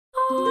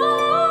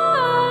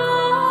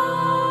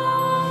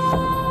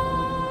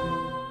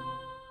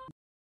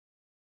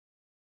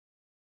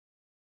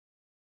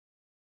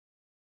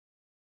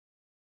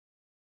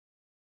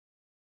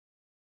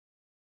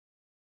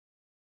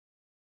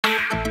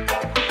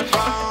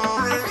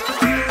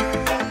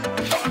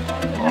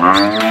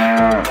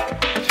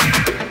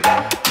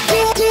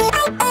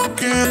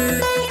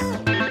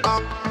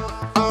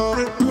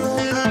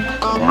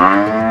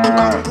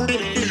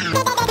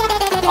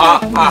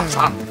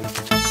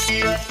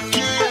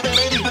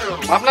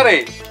আপনারে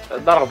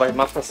দাঁড়াও ভাই,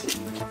 মাপতাছি।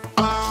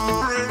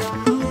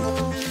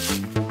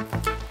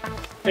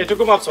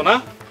 এটুকু মাপছো না?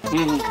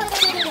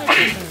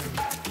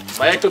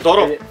 ভাই একটু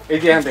ধরো। এই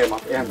যে এখান থেকে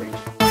মাপ, এখান থেকে।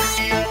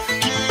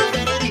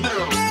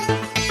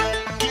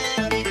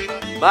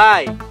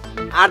 ভাই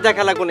আর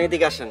দেখা লাগবে না,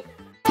 এদিকে আসেন।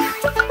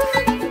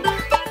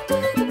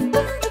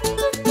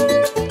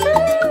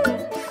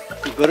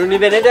 গরু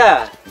নিবেন এটা?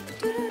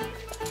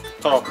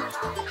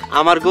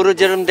 আমার গরু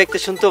যেরকম দেখতে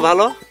শুনতে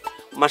ভালো,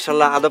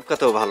 মাশাআল্লাহ আদব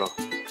কাতেও ভালো,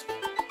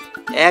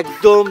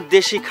 একদম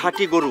দেশি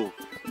খাঁটি গরু।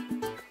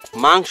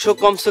 মাংস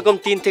কমসে কম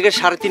 3 থেকে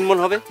 3.5 মণ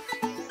হবে।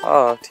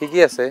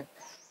 ঠিকই আছে।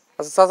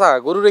 আচ্ছা চাচা,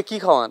 গরুরে কি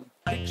খাওয়ান?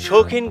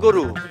 শৌখিন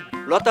গরু,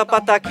 লতা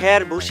পাতা,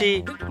 খের, ভুসি,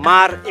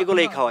 মার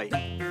এগুলোই খাওয়াই।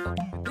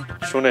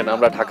 শুনেন,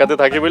 আমরা ঢাকাতে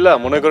থাকি বলে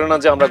মনে করেন না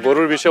যে আমরা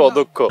গরুর বিষয়ে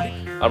অদক্ষ।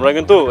 আমরা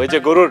কিন্তু এই যে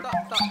গরুর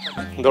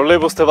ধরলেই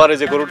বুঝতে পারি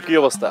যে গরুর কি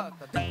অবস্থা।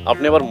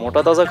 আপনি আবার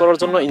মোটা তাজা করার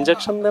জন্য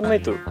ইনজেকশন দেন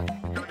নাই তো?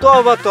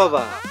 তবা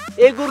তবা,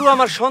 এই গরু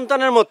আমার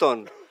সন্তানের মতন,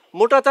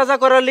 মোটা তাজা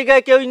করার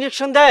লিগায় কেউ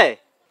ইনজেকশন দেয়?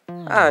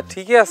 হ্যাঁ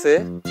ঠিকই আছে,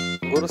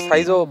 গরুর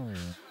সাইজও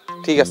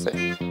ঠিক আছে।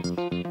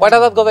 কয়টা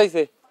দাঁত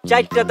গজাইছে?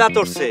 4টা দাঁত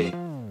উঠছে।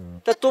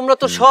 তা তোমরা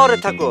তো শহরে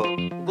থাকো,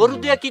 গরু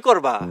দিয়া কি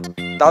করবা?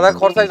 দাদার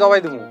খরচায়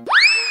জবাই দেবো।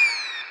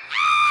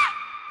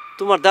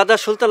 তোমার দাদা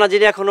সুলতান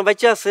আজিরি এখনো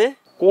বেঁচে আছে?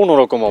 কোন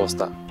রকম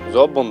অবস্থা,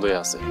 জব বন্ধ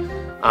হয়ে আছে।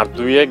 আর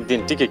 2-1 দিন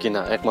টিকে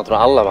কিনা একমাত্র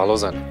আল্লাহ ভালো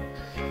জানে।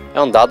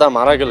 এখন দাদা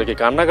মারা গেলে কি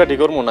কান্নাকাটি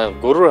করবো না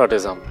গরুর হাটে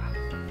যাম?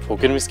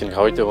 ফকির মিসকিন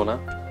খাওয়াইতে হবো না?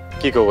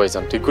 কি কো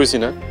ভাইজান, ঠিক কইছি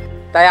না?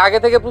 তাই আগে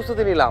থেকে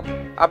প্রস্তুতি নিলাম,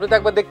 আপনি তো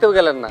একবার দেখতেও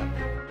গেলেন না।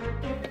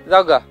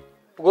 যাও গা,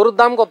 গরুর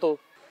দাম কত?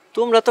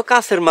 তোমরা তো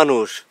কাছের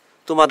মানুষ,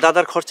 তোমার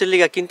দাদার খরচের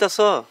লিগা কিনতাছ,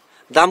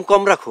 দাম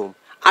কম রাখুম,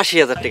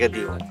 80,000 টাকা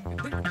দিও।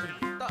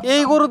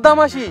 এই গরুর দাম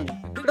 80?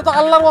 এটা তো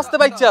আল্লাহর ওয়াস্তে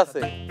বাইচা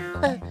আছে।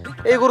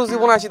 এই গরু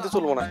জীবনে 80 তে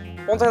চলবো না,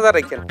 50,000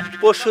 রাখেন।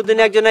 পরশু দিন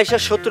একজন এসে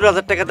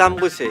 70,000 টাকা দাম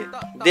কইছে,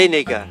 দেই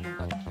নাই কা।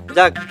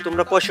 যাক,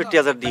 তোমরা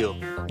 65,000 দিও।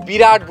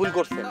 বিরাট ভুল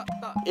করছেন,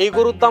 এই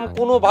গরুর দাম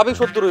কোনোভাবেই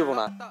 70 হইব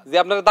না। যে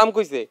আপনার দাম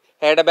কইছে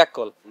হ্যাঁ এটা ব্যাক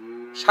কল।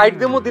 60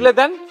 দেমো দিলে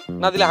দেন,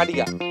 না দিলে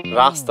হাঁটিগা।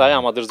 রাস্তায়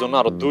আমাদের জন্য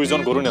আরো 2 জন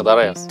গরু নিয়ে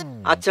দাঁড়ায় আছে।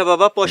 আচ্ছা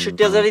বাবা,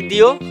 65,000ই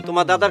দিও,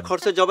 তোমার দাদার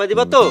খরচে জবাই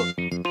দিবা তো,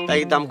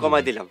 তাই দাম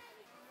কমাই দিলাম।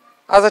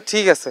 আচ্ছা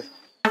ঠিক আছে।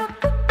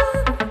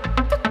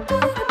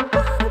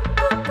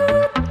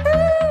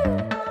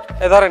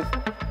 এ ধরেন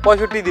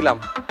 65 দিলাম,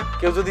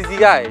 কেউ যদি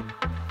জিগায়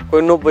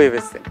কই 90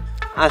 বেচছেন।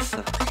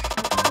 আচ্ছা।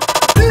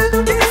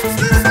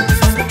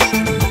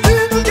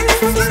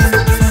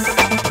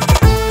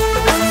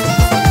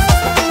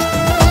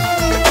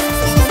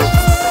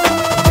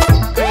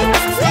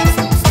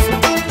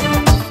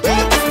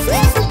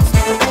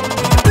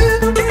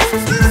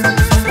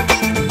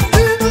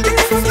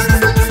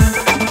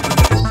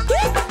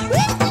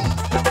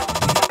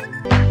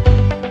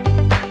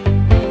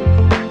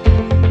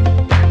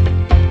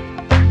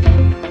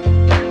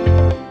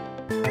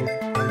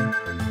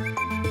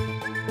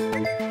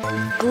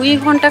 দুই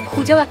ঘন্টা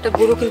খুঁজেও একটা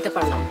গরু কিনতে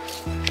পারলাম।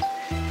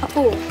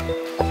 আপু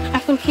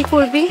এখন কি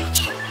করবি?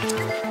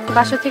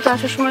 বাসা থেকে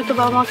আসার সময় তো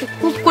বাবা মাকে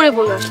খুব করে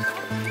বলে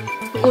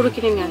গরু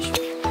কিনে নিয়ে আসো।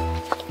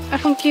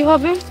 এখন কি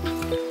হবে?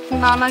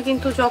 নানা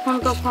কিন্তু যখন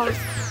তখন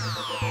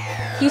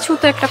কিছু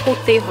তো একটা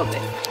করতেই হবে।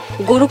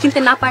 গরু কিনতে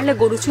না পারলে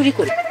গরু চুরি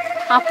করি।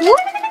 আপু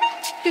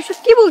তুই সব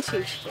কি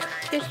বলছিস?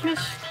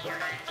 শেষমেশ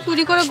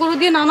চুরি করে গরু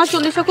দিয়ে নানা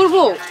চল্লিশা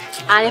করবো?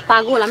 আরে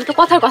পাগল, আমি তো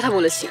কথার কথা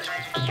বলেছি।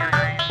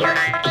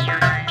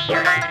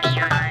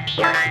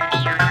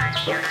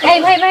 এই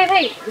ভাই ভাই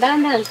ভাই, দাঁড়ান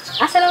দাঁড়ান।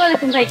 আসসালামু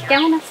আলাইকুম ভাই,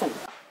 কেমন আছেন?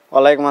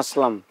 ওয়ালাইকুম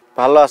আসসালাম,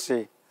 ভালো আছি।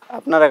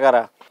 আপনারা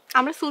কারা?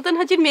 আমরা সুলতান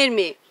হাজির মেয়ের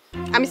মেয়ে।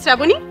 আমি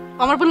শ্রাবণী,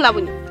 আমার বোন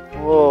লাবণী।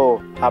 ও,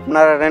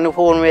 আপনারা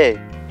রেনুফোর মেয়ে?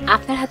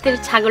 আপনার হাতের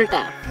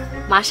ছাগলটা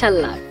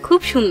মাশাআল্লাহ খুব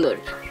সুন্দর।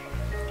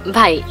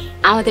 ভাই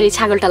আমাদের এই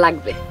ছাগলটা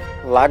লাগবে।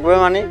 লাগবে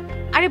মানে?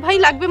 আরে ভাই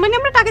লাগবে মানে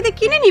আমরা টাকা দিয়ে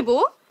কিনে নিব।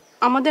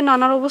 আমাদের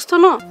নানার অবস্থা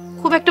না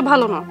খুব একটা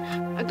ভালো না,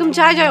 একদম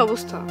যায় যায়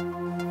অবস্থা।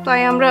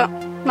 তাই আমরা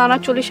নানা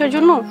চল্লিশের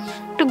জন্য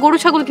একটা গরু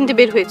ছাগল কিনতে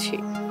বের হয়েছি।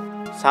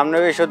 সামনে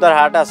বিশুদ্ধার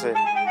হাট আছে,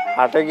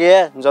 হাটে গিয়ে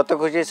যত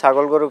খুশি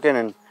ছাগল গরু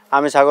কেনেন,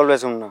 আমি ছাগল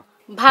বেচুম না।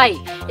 ভাই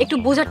একটু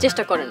বোঝার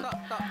চেষ্টা করেন।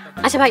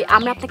 আচ্ছা ভাই,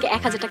 আমরা আপনাকে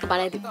 1000 টাকা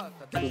বাড়ায় দিব।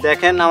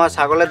 দেখেন আমার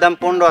ছাগলের দাম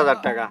 15,000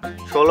 টাকা,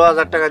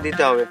 16,000 টাকা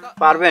দিতে হবে।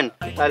 পারবেন?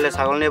 তাহলে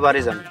ছাগল নিয়ে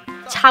বাড়ি যান।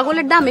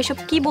 ছাগলের দাম এসব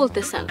কি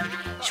বলতেছেন?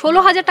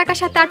 16,000 টাকার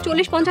সাথে আর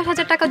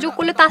 40-50,000 টাকা যোগ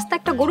করলে তো আস্তে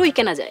একটা গরুই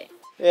কেনা যায়।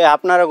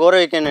 আপনারা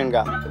গরুই কেনেন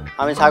গা,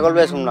 আমি ছাগল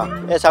বেচুম না।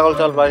 ছাগল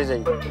চল বাড়ি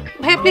যাই।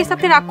 ভাই প্লিজ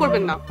আপনি রাগ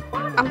করবেন না,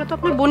 আমরা তো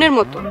আপনার বোনের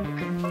মতো,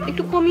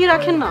 একটু কমিয়ে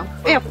রাখেন না।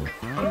 আপু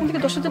এখান থেকে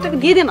 10,000 টাকা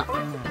দিয়ে দে না।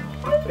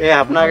 এ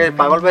আপনাকে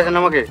পাগল পেয়েছেন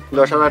আমাকে?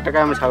 10,000 টাকা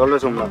আমি ছাগল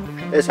বেচুমলাম।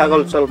 এই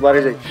ছাগল চল বাড়ি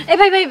যাই। এই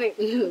ভাই ভাই ভাই,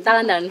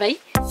 দাঁড়ান দাঁড়ান ভাই।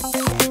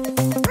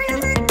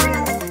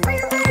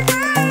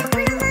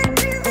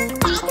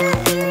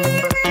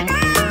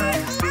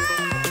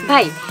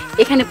 ভাই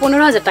এখানে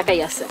 15,000 টাকাই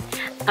আছে,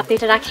 আপনি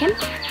এটা রাখেন।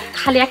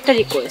 খালি একটা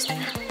রিকোয়েস্ট,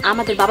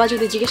 আমাদের বাবা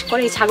যদি জিজ্ঞেস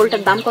করে এই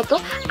ছাগলটার দাম কত,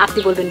 আপনি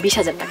বলবেন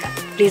 20,000 টাকা,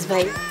 প্লিজ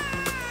ভাই।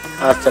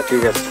 আচ্ছা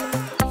ঠিক আছে।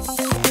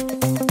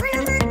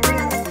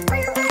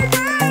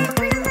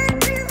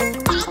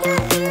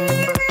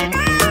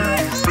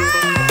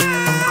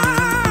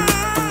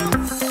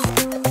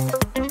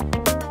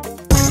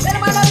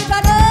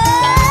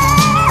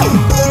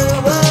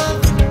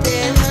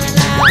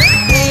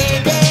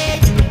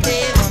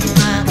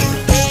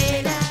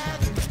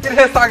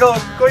 ছাগল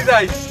কই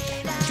যাই?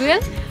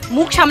 জুয়েল,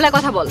 মুখ সামলায়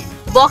কথা বল,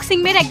 বক্সিং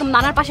মেরে একদম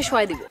নানার পাশে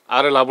শোয়া দিব।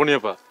 আরে লাবণী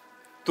আপা,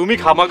 তুমি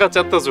খামাকা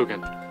চাচ্তাছো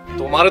কেন?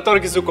 তোমারে তো আর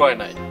কিছু কয়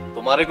নাই,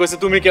 তোমারে কইছে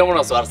তুমি কেমন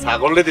আছো, আর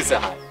ছাগলরে দিছে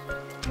হাই।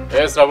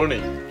 এ শ্রাবণী,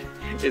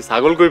 এই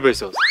ছাগল কই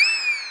পাইছস?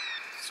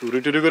 চুরি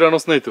টুরি করে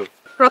আনস নাই তো?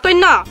 রতন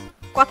না,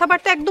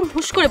 কথাবার্তা একদম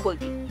হুশ করে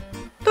বলবি।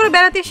 তোরা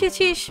বেড়াতে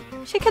এসেছিস,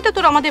 সেক্ষেত্রে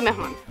তোরা আমাদের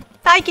মেহমান,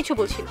 তাই কিছু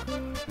বলছি না।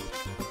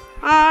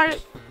 আর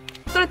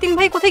তোরা 3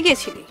 ভাই কোথায়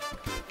গিয়েছিলি?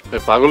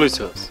 পাগল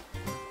হইছস?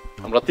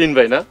 আমরা 3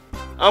 ভাই না,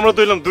 আমরা তো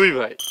হইলাম 2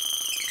 ভাই।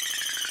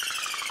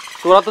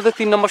 তোরা তোদের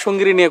 3 নম্বর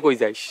সঙ্গীরে নিয়ে কই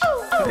যাইস?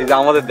 এই যে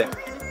আমাদের দেখ,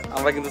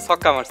 আমরা কিন্তু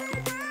ছক্কা মারছি,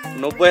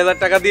 90,000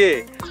 টাকা দিয়ে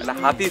একটা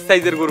হাতির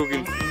সাইজের গরু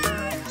কিনছি।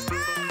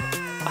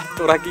 আর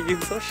তোরা কি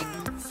কিনছস?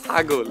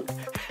 ছাগল।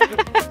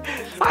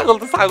 ছাগল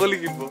তো ছাগলই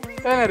কিনবো,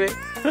 তাই না রে?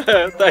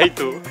 তাই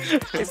তো।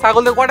 এই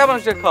ছাগল দিয়ে কটা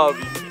মানুষের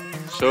খাওয়াবি?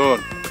 শোন,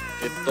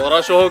 এই তোরা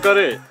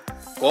সহকারে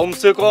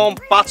কমসে কম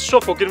 500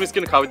 ফকির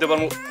মিসকিন খাওয়াইতে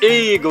পারবো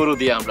এই গরু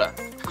দিয়ে আমরা।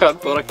 আর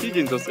তোরা কি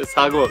কিনছস?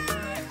 ছাগল।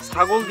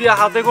 ছাগল দিয়ে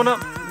হাতে গোনা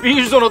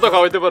 20 জন তো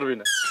খাওয়াইতে পারবি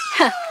না।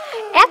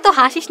 এত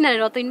হাসিস না রে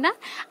রতন না,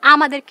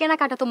 আমাদের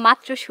কেনাকাটা তো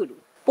মাত্র শুরু।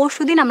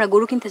 পরশুদিন আমরা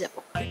গরু কিনতে যাব।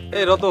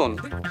 এই রতন,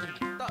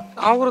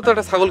 আমারও তো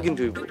একটা ছাগল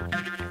কিনতে হইব।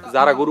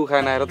 যারা গরু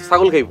খায় না এরা তো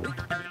ছাগল খাইবো।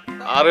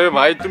 আরে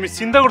ভাই, তুমি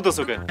চিন্তা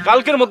করতেছো কেন?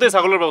 কালকের মধ্যে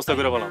ছাগলের ব্যবস্থা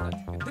করে বলা হয়।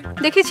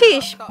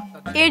 দেখেছিস,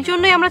 এর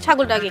জন্যই আমরা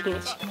ছাগলটা আগে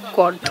কিনেছি।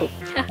 গর্ধ,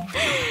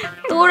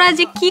 তোরা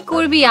যে কি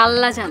করবি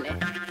আল্লাহ জানে।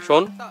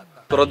 শোন,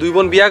 তোরা 2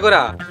 বোন বিয়া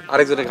করা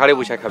আরেকজনের ঘাড়ে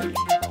বসে খাবি।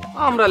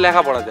 আমরা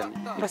লেখাপড়া জানি,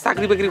 আমরা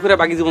চাকরি বাকরি করে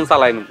বাকি জীবন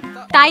চালাই নেব।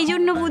 তাই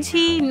জন্য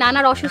বুঝি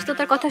নানার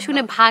অসুস্থতার কথা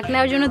শুনে ভাগ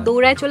নেওয়ার জন্য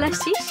দৌড়ায় চলে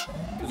আসছিস।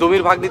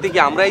 জমির ভাগ নিতে কি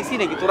আমরা আইছি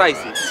নাকি তোরা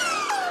আইছিস?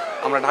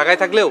 আমরা ঢাকায়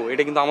থাকলেও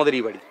এটা কিন্তু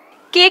আমাদেরই বাড়ি।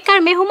 কে কার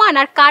মেহমান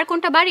আর কার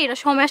কোনটা বাড়ি এরা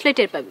সময় আসলে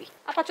টের পাবি।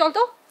 আপা চল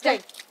তো যাই।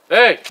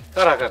 এই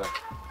কারা কারা?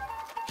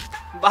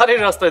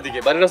 বাড়ির রাস্তার দিকে।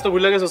 বাড়ির রাস্তা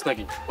ভুলে গেছস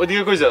নাকি?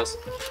 ওইদিকে কই যাস?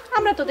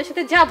 আমরা তোদের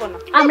সাথে যাব না,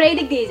 আমরা এই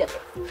দিক দিয়ে যাব।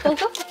 চল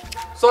তো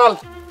চল,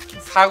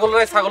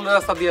 ছাগলের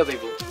রাস্তা দিয়ে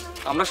যাইবো,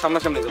 আমরা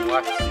সামনাসামনি যাবো।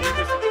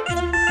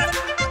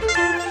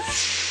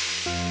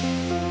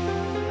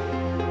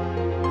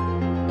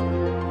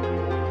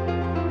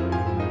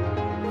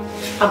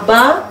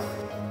 আব্বা,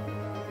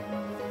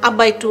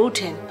 আব্বা একটু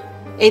উঠেন।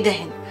 এই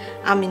দেখেন,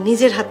 আমি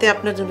নিজের হাতে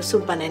আপনার জন্য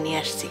স্যুপ বানিয়ে নিয়ে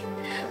আসছি।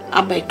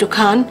 আব্বা একটু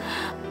খান,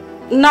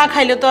 না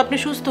খাইলে তো আপনি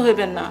সুস্থ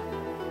হইবেন না।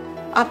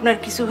 আপনার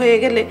কিছু হয়ে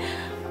গেলে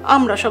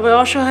আমরা সবাই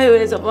অসহায়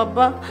হয়ে যাবো।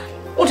 আব্বা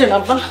উঠেন,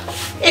 আব্বা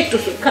একটু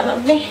স্যুপ খান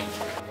আপনি।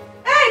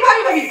 এই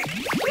ভাবি ভাবি,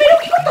 তুমি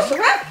কি করতেছো?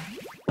 হ্যাঁ,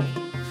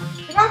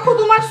 রাখো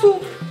তোমার স্যুপ।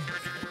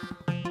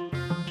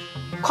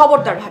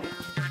 খবরদার ভাবি,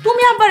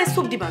 তুমি আব্বারে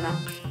স্যুপ দিবা না।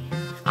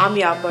 আমি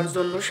আব্বার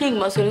জন্য শিং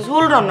মাছের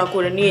ঝোল রান্না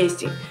করে নিয়ে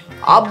এসেছি।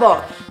 আব্বা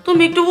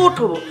তুমি একটু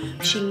ওঠো,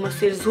 শিং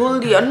মাছের ঝোল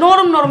দিয়া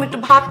নরম নরম একটু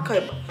ভাত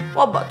খাইবা।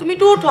 আব্বা তুমি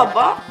একটু ওঠো।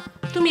 আব্বা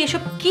তুমি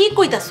এসব কি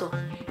কইতাছো?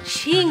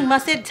 শিং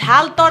মাছের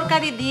ঝাল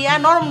তরকারি দিয়া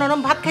নরম নরম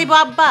ভাত খাইবো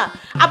আব্বা?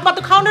 আব্বা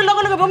তো খাওয়ানোর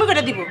লগে লগে বমি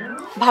করে দিব।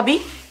 ভাবি,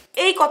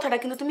 এই কথাটা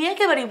কিন্তু তুমি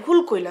একেবারেই ভুল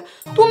কইলা।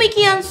 তুমি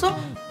কি আনছো?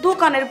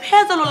 দোকানের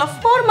ভেজালওয়ালা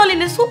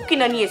ফরমালিনের স্যুপ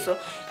কিনা নিয়েছো।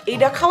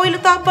 এইটা খাওয়াইলে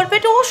তো আব্বার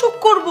পেটে অসুখ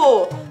করবো।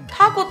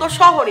 থাকো তো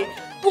শহরে,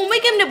 তুমি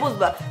কেমনে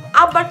বুঝবা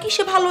আব্বার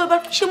কিসে ভালো হইব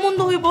আর কিসে মন্দ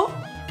হইব?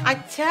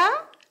 আচ্ছা,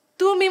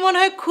 তুমি মনে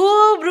হয়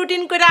খুব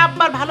রুটিন করে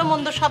আব্বার ভালো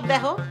মন্দ সব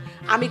দেখো।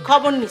 আমি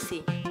খবর নিছি,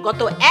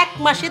 গত 1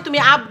 মাসে তুমি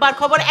আব্বার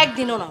খবর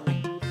একদিনও নাও নাই।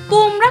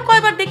 তোমরা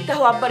কয়বার দেখতে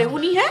হও আব্বারে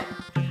হুনি? হ্যাঁ,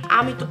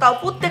 আমি তো তাও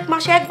প্রত্যেক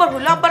মাসে একবার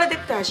হইলো আব্বারে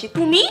দেখতে আসি।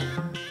 তুমি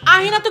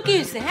আহিনা তো কি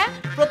হইছে? হ্যাঁ,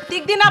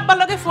 প্রত্যেকদিন আব্বার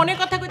লগে ফোনে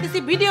কথা কইতেছি,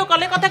 ভিডিও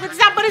কলে কথা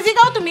কইতেছি, আব্বারে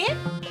জিগাও তুমি।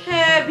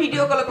 হ্যাঁ,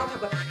 ভিডিও কলে কথা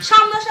কয়,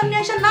 সামনাসামনি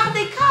এসে না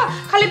দেখা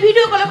খালি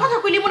ভিডিও কলে কথা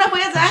কইলি মনে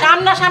হয়ে যায়।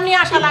 সামনাসামনি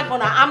আসা লাগবো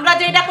না, আমরা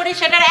যেটা করি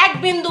সেটার এক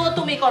বিন্দুও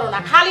তুমি করো না।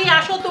 খালি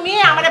আসো তুমি,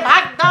 আমারে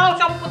ভাগ দাও,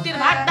 সম্পত্তির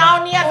ভাগ দাও,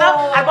 নিয়ে যাও,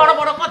 আর বড়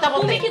বড় কথা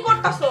বলতে। তুমি কি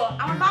করতাছো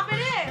আমার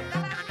বাপেরে?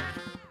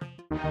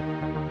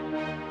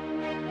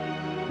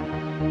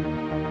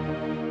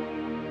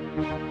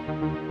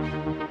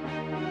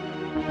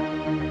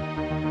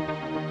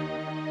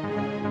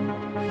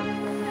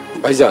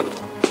 ভাইজান,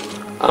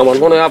 আমার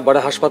মনে হয় আব্বারে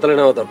হাসপাতালে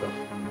নেওয়া দরকার।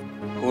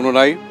 কোনো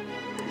নাই,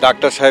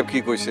 ডাক্তার সাহেব কি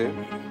কইছে,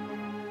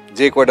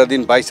 যে কয়টা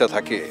দিন বাইসা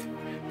থাকে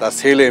তার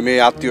ছেলে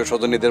মেয়ে আত্মীয়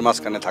স্বজনীদের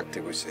মাঝখানে থাকতে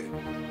কইছে।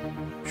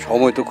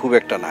 সময় তো খুব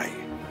একটা নাই।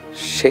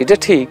 সেইটা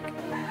ঠিক।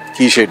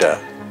 কি সেটা?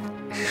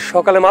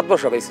 সকালে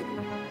মাতবর সবাই ছিল,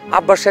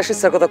 আব্বার শেষ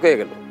ইচ্ছার কথা কয়ে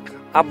গেল।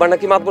 আব্বা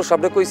নাকি মাতবর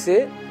সামনে কইছে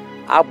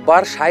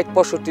আব্বার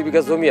 60-65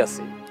 বিঘা জমি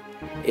আছে,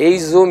 এই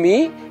জমি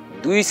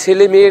 2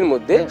 ছেলে মেয়ের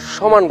মধ্যে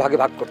সমান ভাগে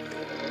ভাগ করতে।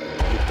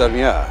 মুক্তার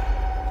মিয়া,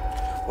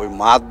 ওই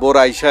মাতবর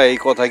আইসা এই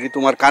কথা কি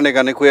তোমার কানে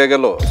কানে কইয়া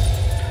গেল?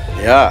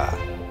 ইয়া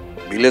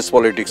ভিলেজ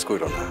পলিটিক্স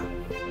কইরো না।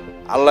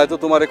 আল্লাহ তো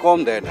তোমারে কম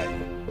দেয় নাই।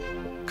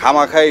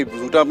 খামাখাই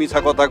দুটা মিছা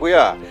কথা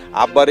কইয়া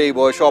আব্বার এই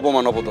বয়সে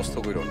অপমান অপদস্থ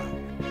কইরো না।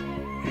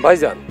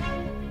 ভাইজান,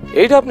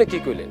 এইটা আপনি কি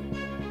কইলেন?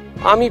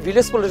 আমি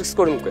ভিলেজ পলিটিক্স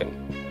করিম কেন?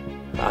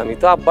 আমি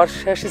তো আব্বার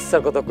শেষ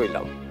ইচ্ছার কথা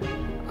কইলাম।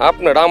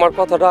 আপনারা আমার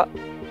কথাটা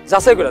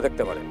যাচাই করে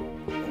দেখতে পারেন।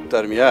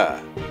 মুক্তার মিয়া,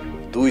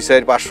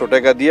 2-4-500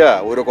 টাকা দিয়া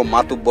ওইরকম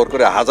মাতুব্বর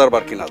করে 1000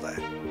 বার কিনা যায়।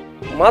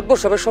 মাতবর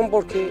সাহেবের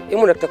সম্পর্কে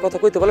এমন একটা কথা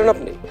কইতে বলেন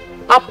আপনি?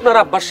 আপনার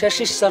আব্বার শেষ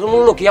ইচ্ছার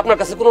মূল্য কি আপনার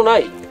কাছে কোনো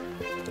নাই?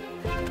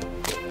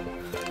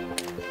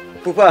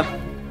 ফুফা,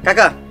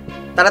 কাকা,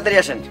 তাড়াতাড়ি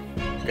আসেন।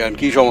 কেন,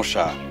 কি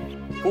সমস্যা?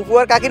 ফুফু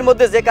আর কাকির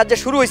মধ্যে যে কাজ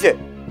শুরু হয়েছে,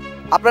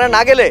 আপনারা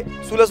না গেলে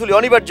চুলাচুলি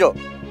অনিবার্য।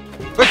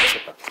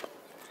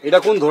 এটা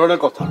কোন ধরনের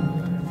কথা?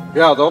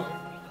 বেয়াদব,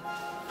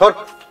 ধর।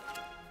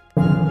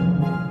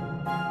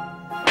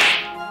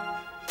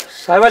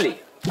 সাহেব আলী,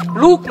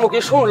 লোক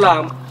মুখে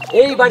শুনলাম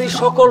এই বাড়ির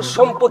সকল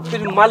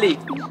সম্পত্তির মালিক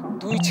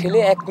 2 ছেলে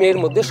 1 মেয়ের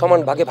মধ্যে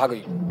সমান ভাগে ভাগ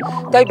হইল।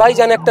 তাই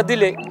ভাইজান একটা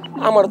দিলে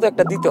আমার তো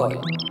একটা দিতে হয়,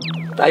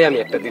 তাই আমি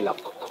একটা দিলাম।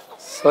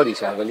 সরি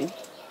সাহেব আলী।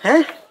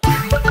 হ্যাঁ,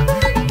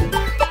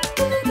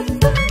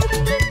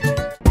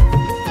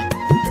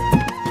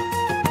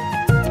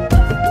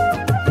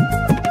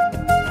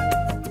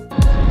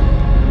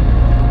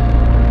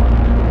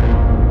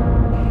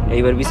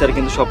 এইবার বিচার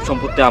কিন্তু সব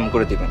সম্পত্তি আম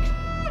করে দিবেন।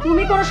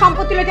 তুমি কোনো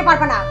সম্পত্তি লইতে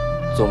পারবে না।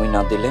 জমি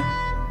না দিলে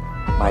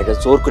মাইরা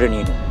জোর করে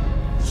নিয়ে নেব।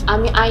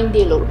 আমি আইন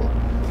দিয়ে লড়বো।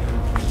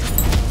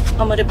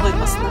 আমারে ভয়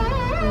পাস না,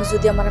 তুমি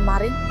যদি আমার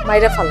মারে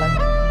মাইরা ফালান,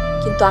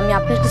 কিন্তু আমি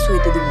আপনার কিছু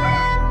হইতে দিব না।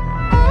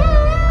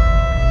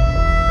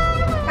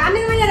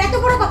 কানের মাইনার এত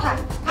বড় কথা,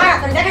 আর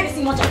তোর দেখা গেছি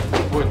মজা।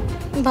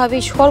 ভাবি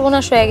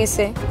সর্বনাশ হয়ে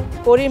গেছে।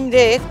 করিম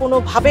রে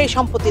কোনোভাবেই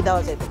সম্পত্তি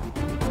দেওয়া যাবে না।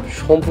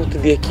 সম্পত্তি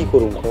দিয়ে কি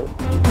করুন?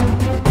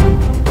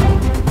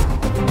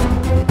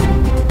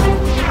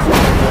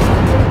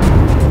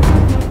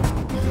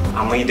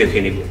 আমি দেখে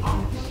নিব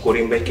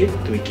করিম ভাইকে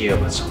তুমি কি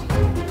বাঁচাও।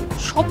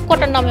 সব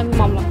কটার নামে আমি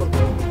মামলা করব,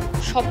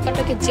 সব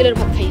কটাকে জেলের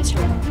ভাত খাইয়েছে।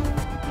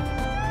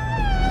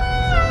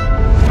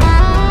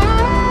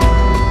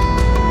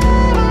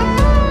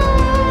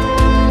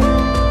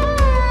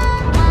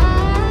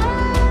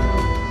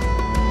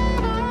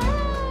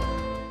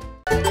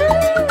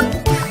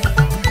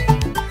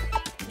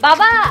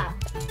 বাবা,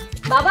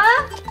 বাবা,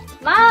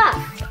 মা,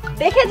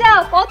 দেখে যাও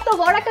কত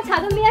বড় একটা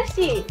ছাগল নিয়ে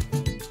আসছি।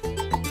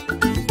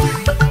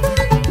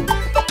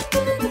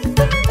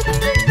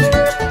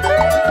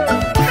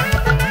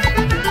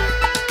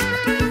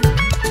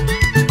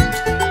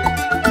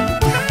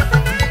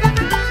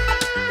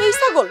 এই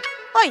ছাগল,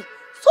 ওই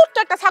ছোট্ট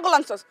একটা ছাগল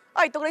আনছস।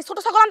 ওই তোর এই ছোট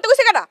ছাগল আনতে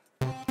কইছে কেডা?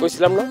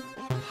 কইছিলাম না,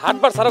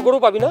 হাটবার সারা গরু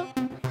পাবি না,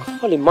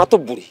 খালি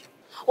মাতব বুড়ি।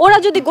 ওরা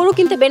যদি গরু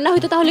কিনতে বের না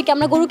হইতো তাহলে কি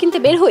আমরা গরু কিনতে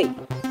বের হই?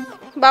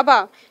 বাবা,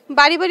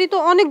 বাড়ি বাড়ি তো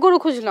অনেক গরু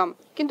খুঁজলাম,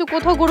 কিন্তু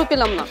কোথাও গরু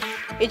পেলাম না।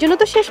 এই জন্য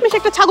তো শেষমেশ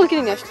একটা ছাগল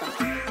কিনে নিয়ে আসলাম।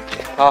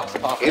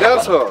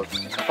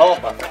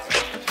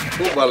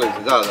 খুব ভালো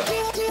হয়েছে, যা যা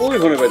ওই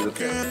ঘরে বাইরে।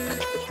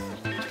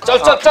 চল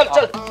চল চল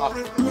চল।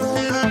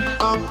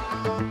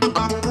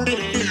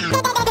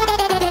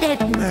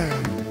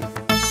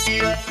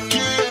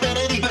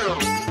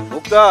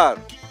 মুক্তার,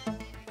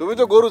 তুমি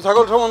তো গরু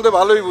ছাগল সম্বন্ধে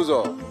ভালোই বুঝো।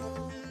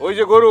 ওই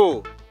যে গরু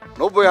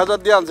 90,000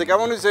 দিয়ে আনছে,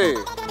 কেমন হয়েছে?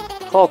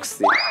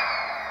 ঠকছে,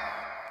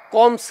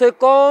 কমসে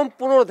কম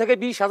 15 থেকে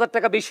 20,000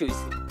 টাকা বেশি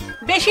হয়েছে।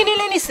 বেশি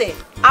নিলে নিছে,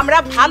 আমরা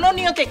ভালো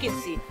নিয়তে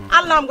কিনছি।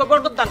 আল্লাহ আমাকে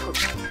বরকত দান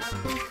করুন।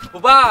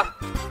 বাবা,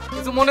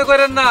 কিছু মনে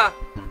করেন না,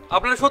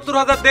 আপনার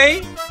 70,000 দেই,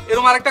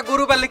 এরকম আরেকটা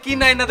গরু পারলে কি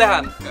নাই না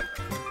দেখান।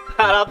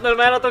 আর আপনার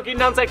মেয়েরা তো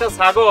কিনে আনছে একটা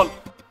ছাগল।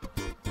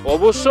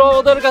 অবশ্য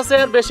ওদের কাছে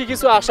আর বেশি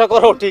কিছু আশা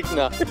করাও ঠিক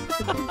না।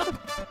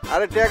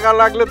 আরে টাকা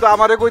লাগলে তো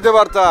আমারে কইতে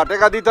পারতা,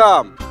 টাকা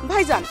দিতাম।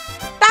 ভাইজান,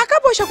 টাকা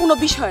পয়সা কোনো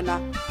বিষয় না,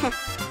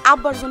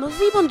 আব্বার জন্য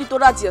জীবন দিতে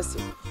রাজি আছে।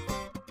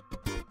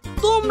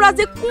 তোমরা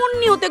যে কোন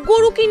নিয়তে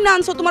গরু কিনে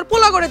আনছো তোমার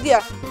পোলা করে দিয়া,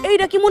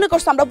 এইটা কি মনে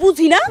করছো আমরা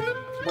বুঝি না?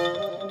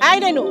 আই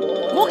নাইনু,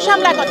 মুখ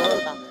সামলায় কথা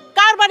বলতা।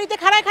 কার বাড়িতে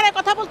খাড়ায় খাড়ায়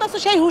কথা বলতাছো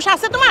সেই হুঁশ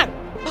আছে তোমার?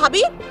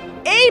 ভাবি,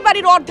 এই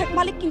বাড়ির অর্ধেক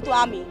মালিক কিন্তু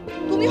আমি।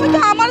 তুমি হয়তো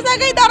আমার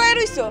জায়গায় দাঁড়ায়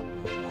রইছো।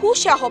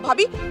 হুশে আহো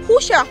ভাবি,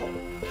 হুশে আহো।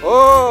 ও,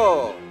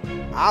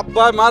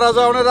 আব্বা মারা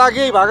যাওয়ার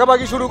আগেই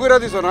ভাগাভাগি শুরু করে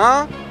দিছো না?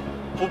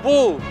 ফুপু,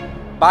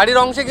 বাড়ির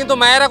অংশে কিন্তু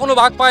মায়েরা কোনো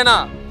ভাগ পায় না।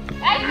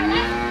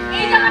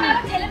 এই জামানার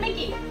ছেলে মেয়ে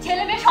কি?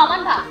 ছেলে মেয়ে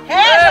সমান ভাগ।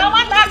 হ্যাঁ,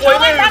 সমান ভাগ,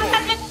 সমান ভাগ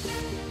থাকলে।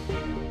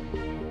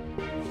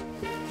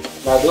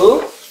 দাদু,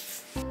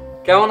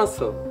 কেমন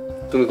আছো?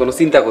 তুমি কোনো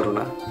চিন্তা করো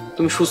না,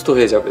 তুমি সুস্থ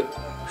হয়ে যাবে।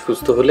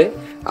 সুস্থ হলে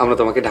আমরা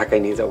তোমাকে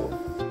ঢাকায় নিয়ে যাব।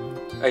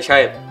 এই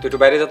সাহেব, তুই একটু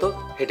বাইরে যা তো,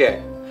 হেঁটে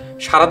আয়।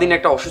 সারাদিন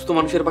একটা অসুস্থ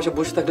মানুষের পাশে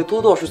বসে থাকলে তুই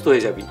তো অসুস্থ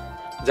হয়ে যাবি।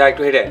 যা,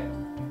 একটু হেঁটে আয়।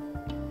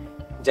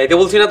 যাইতে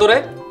বলছি না তোরে?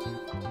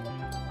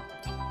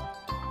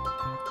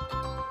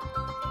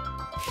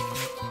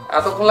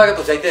 এতক্ষণ লাগে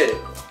তো যাইতে?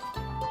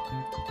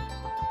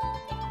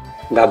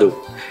 দাদু,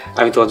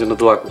 আমি তোমার জন্য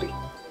দোয়া করি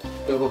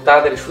তুমি খুব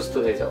তাড়াতাড়ি সুস্থ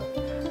হয়ে যাও।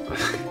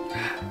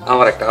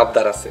 আমার একটা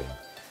আবদার আছে,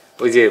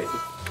 ওই যে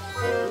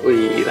ওই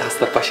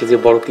রাস্তার পাশে যে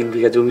বড় 3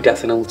 বিঘা জমিটা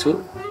আছে না উঁচু,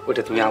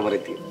 ওইটা তুমি আমারে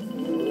দিও।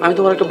 আমি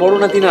তোমার একটা বড়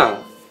নাতি না,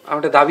 আমার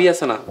একটা দাবি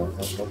আছে না?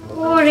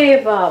 ওরে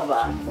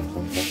বাবা,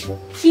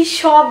 কি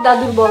সব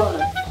দাদুর বড়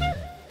না।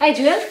 এই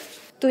জুয়েল,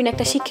 তুই না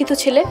একটা শিক্ষিত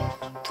ছেলে,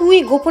 তুই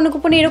গোপনে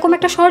গোপনে এরকম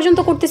একটা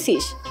ষড়যন্ত্র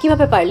করতেছিস,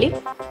 কিভাবে পারলি?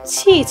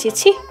 ছি ছি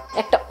ছি,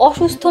 একটা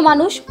অসুস্থ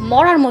মানুষ,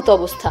 মরার মতো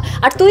অবস্থা,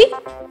 আর তুই?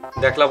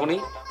 দেখলা বনি,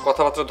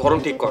 কথাবার্তার ধরন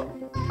ঠিক কর।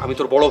 আমি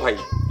তোর বড় ভাই,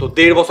 তোর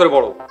 1.5 বছর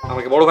বড়,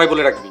 আমাকে বড় ভাই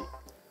বলে রাখবি।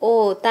 ও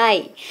তাই?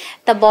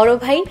 তা বড়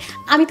ভাই,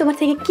 আমি তোমার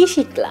থেকে কি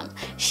শিখলাম?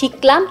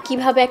 শিখলাম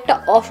কিভাবে একটা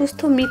অসুস্থ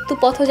মৃত্যু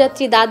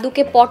পথযাত্রী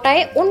দাদুকে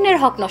পটায়ে অন্যের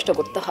হক নষ্ট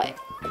করতে হয়।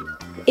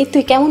 এই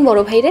তুই কেমন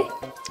বড় ভাই রে?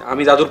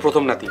 আমি দাদুর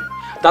প্রথম নাতি,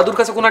 দাদুর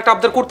কাছে কোনো একটা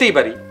আবদার করতেই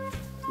পারি।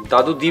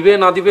 দাদু দিবে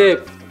না দিবে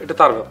এটা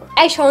তার ব্যাপার।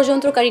 এই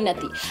ষড়যন্ত্রকারী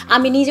নাতি,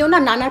 আমি নিজেও না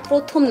নানার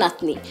প্রথম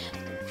নাতনি,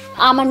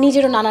 আমার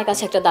নিজেরও নানার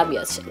কাছে একটা দাবি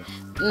আছে।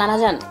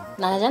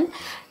 নানাজান,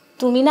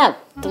 তুমি না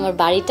তোমার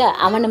বাড়িটা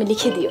আমার নামে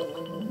লিখে দিও,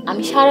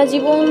 আমি সারা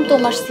জীবন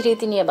তোমার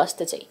স্মৃতি নিয়ে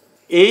বাঁচতে চাই।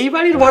 এই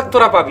বাড়ির ভাগ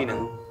তোরা পাবি না,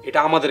 এটা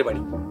আমাদের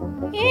বাড়ি।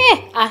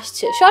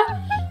 আসছে সর।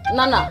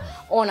 না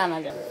ও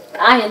নানাজান,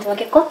 আমি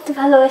তোমাকে কত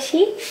ভালোবাসি,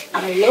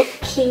 আমার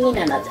লক্ষ্মী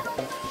নানাজান।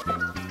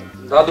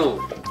 দাদু,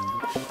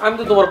 আমি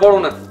তো তোমার বড়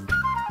নাতি,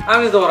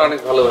 আমি তোমার অনেক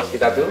ভালোবাসি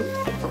দাদু।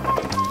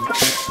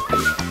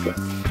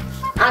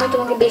 আমি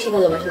তোমাকে বেশি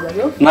ভালোবাসি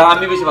দাদু। না,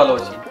 আমি বেশি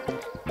ভালোবাসি।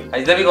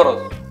 আইজাবি করো।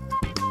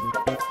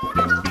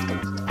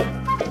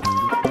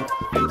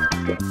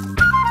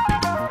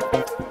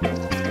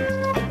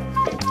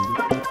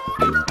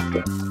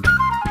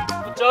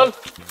 चल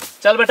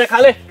चल बेटा खा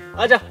ले,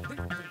 आजा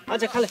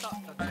आजा खा ले।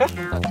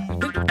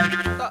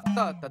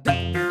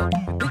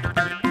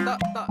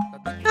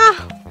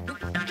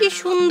 কি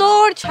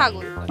সুন্দর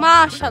ছাগল,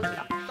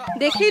 মাশাআল্লাহ।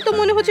 দেখলেই তো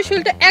মনে হচ্ছে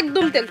শরীরটা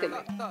একদম তেলতেলে,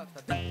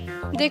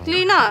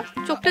 দেখলেই না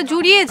চোখটা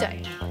জুড়িয়ে যায়।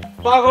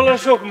 পাগলের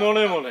শোক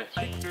মনে মনে,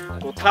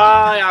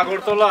 কোথায়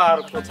আগরতলা আর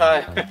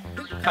কোথায়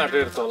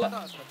কাঠের তলা।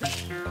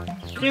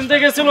 কিনতে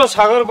গেছিল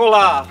সাগর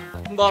কলা,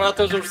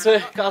 বরাতে জুটছে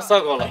কাঁচা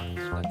কলা।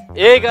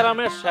 এই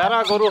গ্রামের সেরা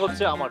গরু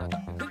হচ্ছে আমার।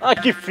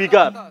 কি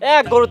ফিগার,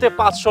 এক গরুতে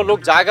 500 লোক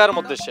জায়গার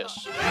মধ্যে শেষ।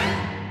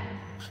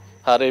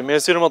 আর এই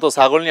মেসির মতো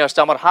ছাগল নিয়ে আসছে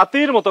আমার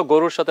হাতির মতো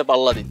গরুর সাথে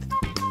পাল্লা দিতে।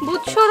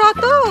 বুঝছো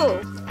রত,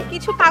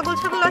 কিছু পাগল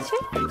ছাগল আছে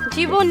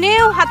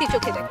জীবনেও হাতি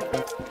চোখে দেখে।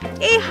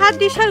 এই হাত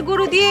দিশার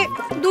গরু দিয়ে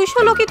 200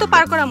 লোকই তো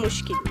পার করা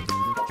মুশকিল।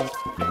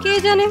 কে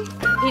জানে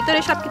ভিতরে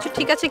সবকিছু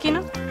ঠিক আছে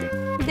কিনা,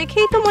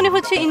 দেখেই তো মনে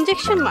হচ্ছে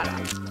ইনজেকশন মারা।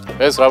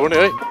 এই শ্রাবণী,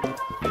 এই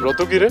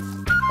রতু কি রে?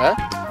 হ্যাঁ,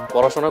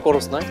 পড়াশোনা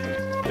করস না?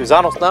 তুই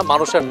জানোস না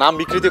মানুষের নাম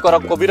বিকৃতি করা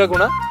কবিরা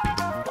গুনাহ?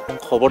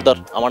 খবরদার,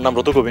 আমার নাম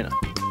রতু কবি না।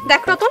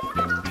 দেখ রতন,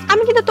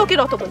 আমি কিন্তু তোকে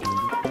রত বলি।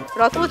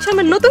 রত হচ্ছে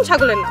আমার নতুন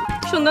ছাগলের নাম,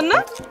 সুন্দর না?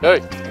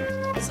 এই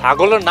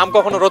ছাগলের নাম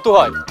কখনো রতু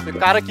হয়? তুই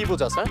কারে কি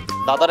বুঝাস? হ্যাঁ,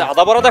 দাদারে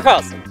আদা বড়া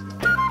দেখাস?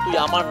 তুই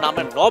আমার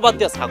নামের ন বাদ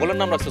দিয়া ছাগলের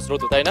নাম রাখছিস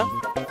রতু, তাই না?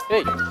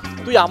 এই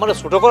তুই আমারে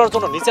ছোট করার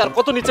জন্য নিচে আর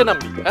কত নিচে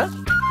নামবি? হ্যাঁ,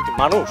 তুই কি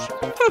মানুষ?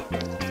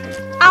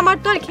 আমার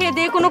তো আর খেয়ে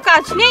দিয়ে কোনো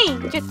কাজ নেই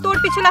যে তোর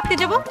পিছে লাগতে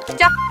যাবো।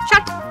 যা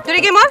শাট, দূরে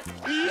গিয়ে মর।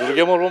 দূরে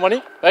গিয়ে মরবো মানে?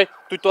 এই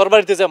তুই তোর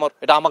বাড়িতে যা মর,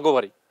 এটা আমাগো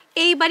বাড়ি।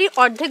 এই বাড়ির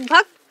অর্ধেক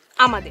ভাগ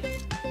আমাদের,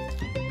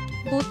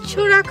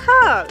 বুঝছো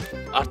রাখাল?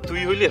 আর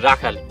তুই হইলি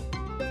রাখালি।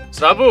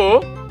 শ্রাবু,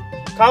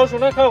 খাও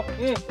শোনা, খাও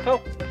খাও।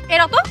 এ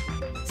রত,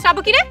 শ্রাবু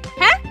কি রে?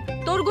 হ্যাঁ,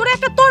 তোর গরু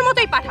একটা তোর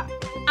মতোই পাঠা,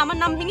 আমার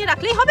নাম ভেঙে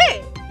রাখলেই হবে?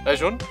 এই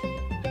শোন,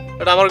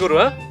 এটা আমার গরু।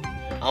 হ্যাঁ,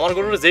 আমার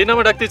গরুর যেই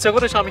নামে ডাকতে ইচ্ছা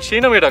করে আমি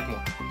সেই নামে ডাকবো।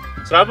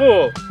 শ্রাবু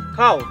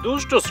খাও,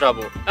 দুষ্ট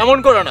শ্রাবু, এমন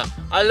করে না।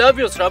 I love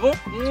you Srabu.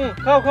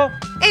 খাও খাও।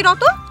 এই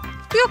রত,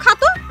 তুইও খা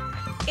তো।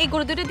 এই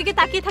গরু দুটোর দিকে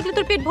তাকিয়ে থাকলে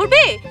তোর পেট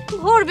ভরবে?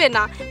 ভরবে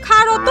না। খা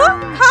রত,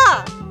 খা।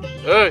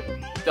 এই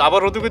তুই আবার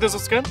রতু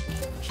কইতেছিস কেন?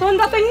 শোন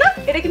রতন না,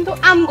 এটা কিন্তু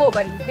আমগো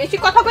বাড়ি, বেশি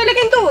কথা কইলে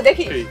কিন্তু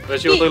দেখি।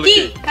 বেশি কথা কইলে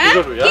কি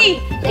করবি? কি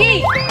কি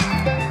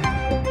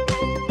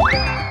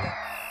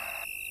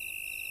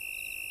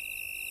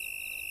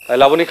তাই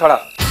লাবণী খাড়া,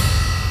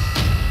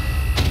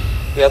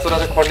 তুই এত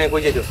রাতে খড় নিয়ে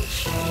কই যাইছিস?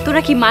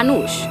 তোরা কি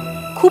মানুষ?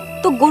 খুব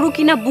তো গরু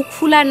কিনা বুক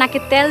ফুলার নাকে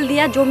তেল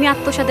দিয়া জমি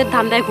আত্মসাদের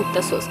ধান্দায়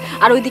ঘুরতেছস,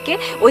 আর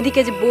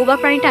ওইদিকে যে বোবা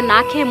প্রাণীটা না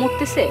খেয়ে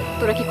মরতেছে,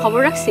 তোরা কি খবর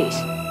রাখছিস?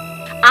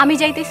 আমি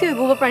যাইতেছি ওই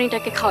বোবা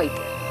প্রাণীটাকে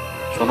খাওয়াইতে।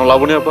 শোনো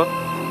লাবণী আপা,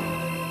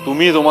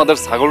 তুমি তোমাদের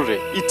ছাগল রে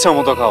ইচ্ছা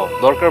মতো খাও,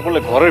 দরকার পড়লে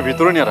ঘরের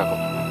ভিতরে নিয়ে রাখো,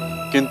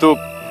 কিন্তু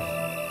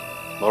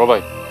বড়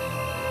ভাই,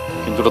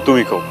 কিন্তু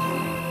তুমি খাও।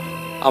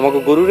 আমাকে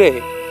গরু রে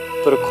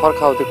তোর খড়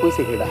খাওয়াতে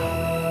কইছে কেডা?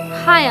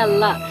 হায়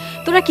আল্লাহ,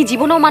 তোরা কি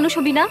জীবনেও মানুষ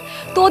হবি না?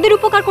 তোদের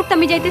উপকার করতে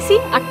আমি যাইতেছি,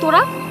 আর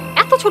তোরা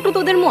এত ছোট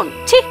তোদের মন।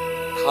 ছি,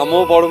 থামো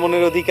বড়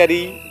মনের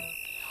অধিকারী।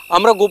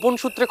 আমরা গোপন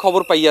সূত্রে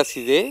খবর পাইয়াছি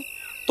যে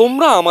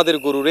তোমরা আমাদের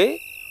গরুরে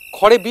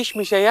খড়ে বিষ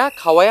মিশাইয়া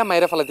খাওয়াইয়া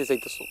মাইরা ফেলাতে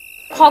চাইতেছো।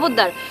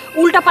 খবরদার,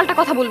 উল্টা পাল্টা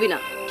কথা বলবি না।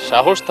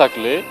 সাহস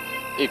থাকলে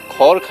এই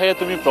খড় খাইয়া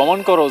তুমি প্রমাণ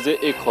করো যে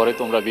এই খড়ে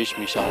তোমরা বিষ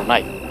মিশাও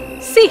নাই।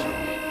 সি,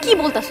 কি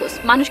বলতাছস?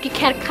 মানুষ কি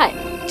খ্যার খায়?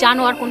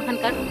 জানো আর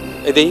কোনখানকার?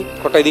 এই দেই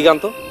খড়টা এদিকে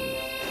আনতো।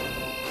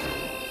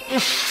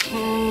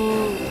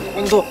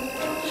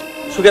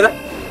 শুকে দে,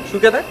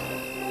 শুকে দে।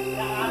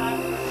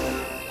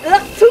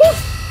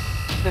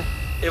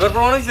 এবার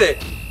প্রমাণ হইছে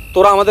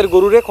তোরা আমাদের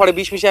গরুরে খড়ে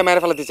বিষ মিশিয়ে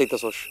মেরে ফেলাতে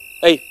চাইতেছস।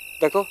 এই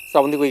দেখো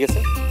শ্রাবন্তী কই গেছে?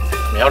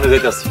 আমি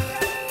যাইতাছি।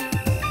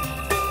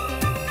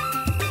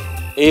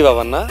 এই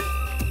বাবার না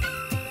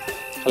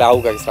খালি আউ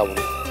গাই শ্রাবণ।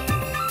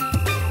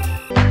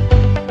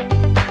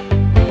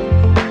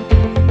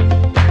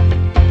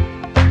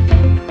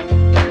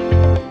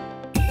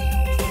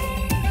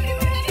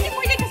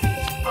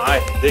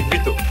 আয় দেখবি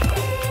তো।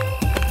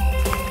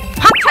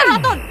 হাত ছাড়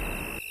রতন,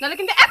 নালে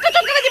কিন্তু একটা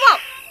চটকে দিব।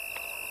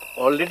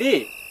 অলরেডি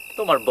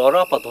তোমার বড়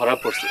আপা ধরা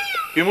পড়ছে।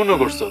 কি মনে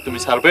করছো তুমি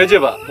ছাড় পেয়ে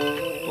যাবা?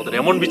 ওদের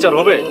এমন বিচার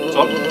হবে?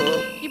 চল।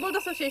 কি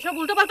বলতাছ সেসব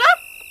উল্টোপাল্টা?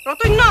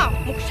 রতন না,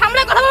 মুখ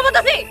সামলে কথা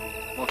বলতাছি।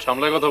 মুখ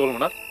সামলে কথা বলবো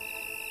না?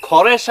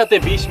 খড়ের সাথে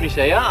বিষ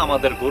মিশাইয়া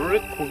আমাদের গরুরে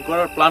খুন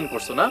করার প্ল্যান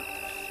করছো না?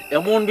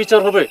 এমন বিচার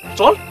হবে?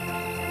 চল।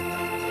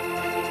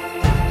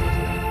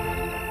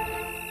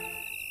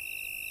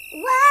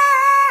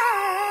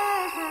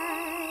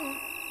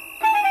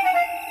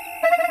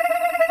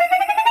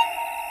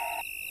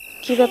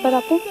 কি ব্যাপার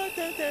আপু,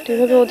 তুই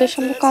ভাবে ওদের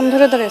সামনে কান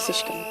ধরে দাঁড়িয়েছিস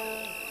কেন?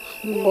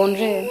 বোন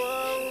রে,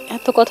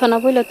 এত কথা না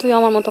বললে তুই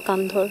আমার মতো কান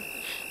ধর,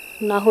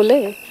 না হলে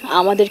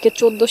আমাদেরকে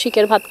 14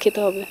 শিকের ভাত খেতে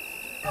হবে।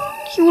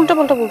 কি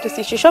উল্টাপাল্টা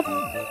বলতেছিস এসব?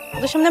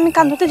 ওদের সামনে আমি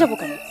কান ধরতে যাবো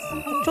কেন?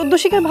 14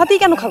 শিকের ভাতই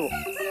কেন খাবো?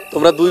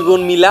 তোমরা দুই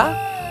বোন মিলা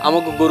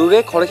আমাকে গরুরে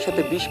খড়ের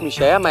সাথে বিষ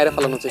মিশাইয়া মেরে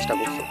ফেলানোর চেষ্টা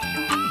করছো।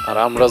 আর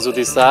আমরা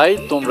যদি চাই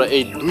তোমরা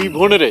এই দুই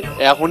বোনেরে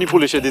এখনই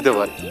পুলিশে দিতে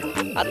পারি।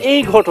 আর এই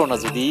ঘটনা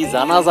যদি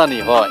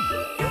জানাজানি হয়,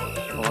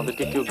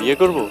 তোমাদেরকে কেউ বিয়ে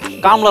করবো?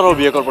 কামলারও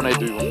বিয়ে করবো না এই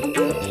দুই বোন।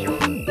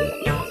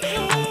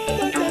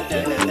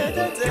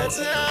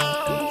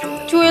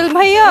 জুয়েল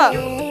ভাইয়া,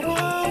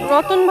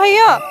 রতন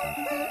ভাইয়া,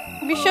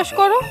 বিশ্বাস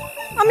করো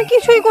আমি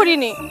কিছুই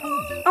করিনি,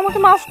 আমাকে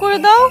মাফ করে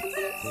দাও।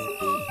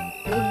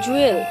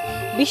 জুয়েল,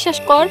 বিশ্বাস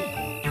কর।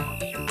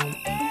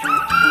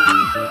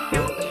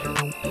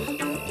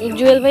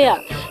 জুয়েল ভাইয়া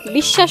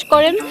বিশ্বাস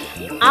করেন,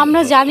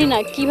 আমরা জানি না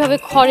কিভাবে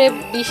খড়ে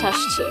বিষ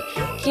আসছে,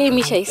 কে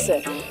মিশাইছে,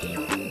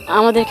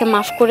 আমাদেরকে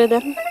মাফ করে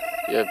দেন।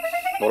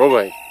 বড়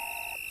ভাই,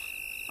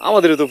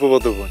 আমাদেরই তো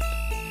ফুফাতো বোন।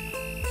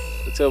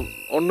 আচ্ছা,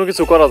 অন্য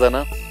কিছু করা যায়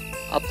না?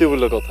 আত্মীয়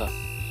বলে কথা।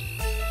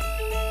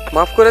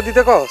 মাফ করে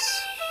দিতে কস?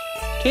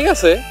 ঠিক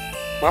আছে,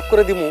 মাফ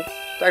করে দিমু।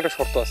 তো একটা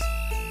শর্ত আছে,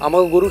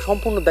 আমাকে গরু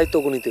সম্পূর্ণ দায়িত্ব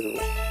নিতে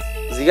হবে।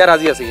 জিগা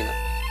রাজি আছে কিনা?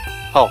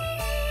 হ্যাঁ,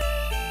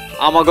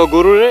 আমাকে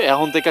গরুরে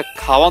এখন থেকে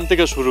খাওয়ান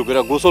থেকে শুরু করে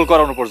গোসল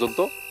করানো পর্যন্ত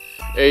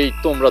এই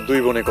তোমরা দুই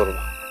বোনে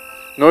করবা,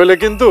 নইলে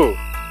কিন্তু।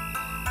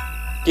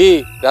 কি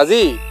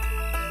রাজি?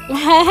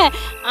 হ্যাঁ হ্যাঁ,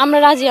 আমরা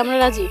রাজি, আমরা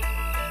রাজি।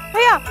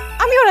 ভাইয়া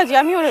আমিও রাজি,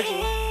 আমিও রাজি।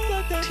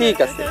 ঠিক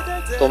আছে,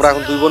 তোমরা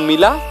এখন দুই বোন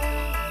মিলা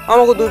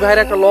আমাকে দুই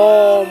ভাইয়ের একটা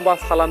লম্বা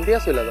সালাম দিয়া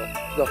চলে যাও।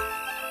 যাও।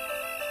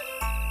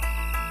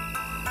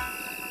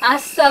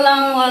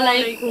 আসসালামু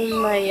আলাইকুম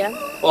ভাইয়া।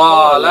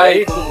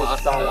 ওয়ালাইকুম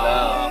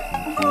আসসালাম।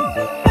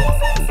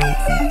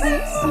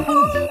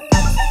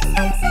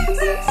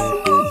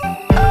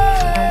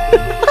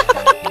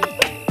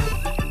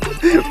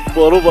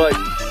 বড় ভাই,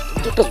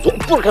 তুমি তো একটা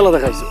জব্বর খেলা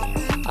দেখাইছো।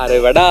 আরে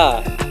বেটা,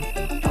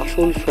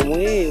 আসল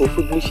সময়ে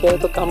ওষুধ মিশিয়ে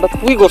তো কামটা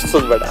তুই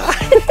করছস বেটা।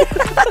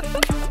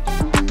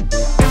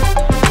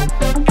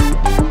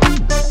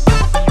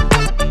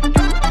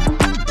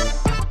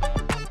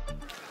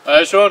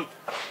 এই শোন,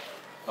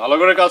 ভালো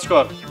করে কাজ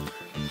কর,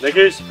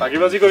 দেখিস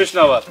ফাঁকিবাজি করিস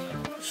না আবার।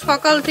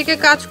 সকাল থেকে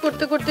কাজ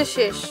করতে করতে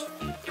শেষ,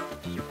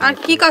 আর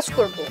কি কাজ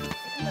করব?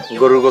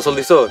 গরুর গোসল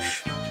দিছস?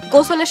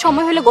 গোসলের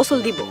সময় হলে গোসল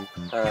দিব।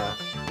 হ্যাঁ,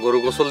 গরু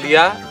গোসল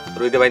দিয়া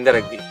রইদে বাইন্দা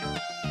রাখবি।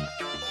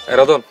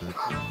 রতন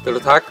তুই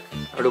একটু থাক,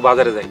 একটু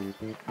বাজারে যাই,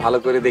 ভালো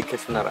করে দেখে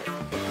শোনা রাখ।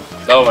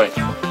 যাও ভাই।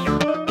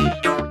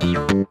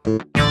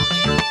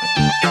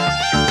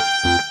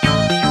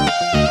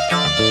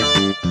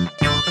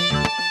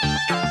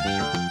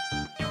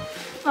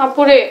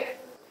 আপুরে,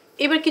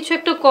 এবার কিছু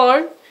একটা কর।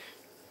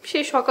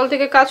 সেই সকাল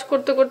থেকে কাজ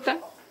করতে করতে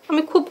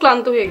আমি খুব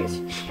ক্লান্ত হয়ে গেছি।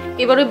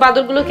 এবার ওই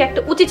বাদরগুলোকে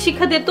একটা উচিত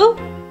শিক্ষা দে তো।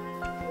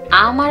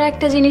 আমার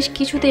একটা জিনিস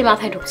কিছুতেই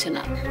মাথায় ঢুকছে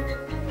না,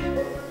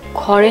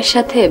 খড়ের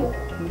সাথে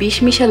বিষ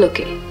মিশালো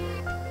কে?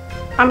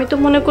 আমি তো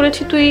মনে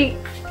করেছি তুই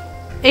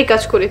এই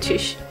কাজ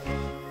করেছিস,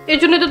 এর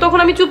জন্য তো তখন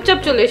আমি চুপচাপ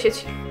চলে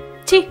এসেছি।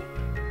 ঠিক,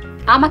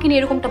 আমাকে নিয়ে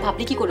এরকমটা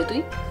ভাবলি কি করে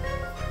তুই?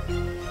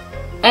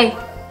 এই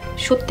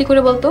সত্যি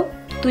করে বলতো,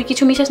 তুই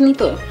কিছু মিশাস নি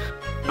তো?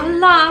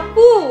 আল্লাহ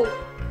আপু,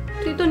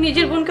 তুই তো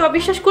নিজের বোনকে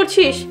অবিশ্বাস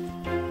করছিস।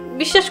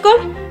 বিশ্বাস কর,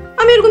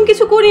 আমি এরকম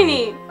কিছু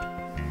করিনি।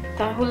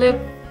 তাহলে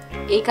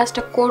এই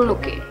কাজটা করলো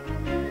কে?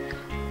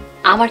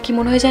 আমার কি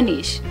মনে হয়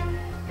জানিস,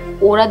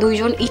 ওরা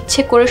দুইজন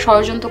ইচ্ছে করে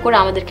ষড়যন্ত্র করে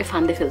আমাদেরকে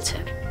ফাঁদে ফেলছে।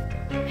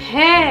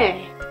 হ্যাঁ,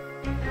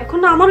 এখন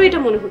না আমারও এটা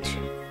মনে হচ্ছে,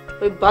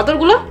 ওই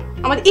বাদরগুলো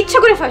আমাদের ইচ্ছা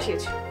করে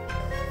ফাঁসিয়েছে।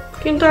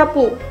 কিন্তু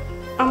আপু,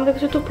 আমাদের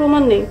কাছে তো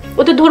প্রমাণ নেই,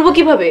 ওদের ধরবো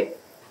কিভাবে?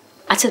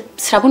 আচ্ছা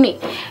শ্রাবণী,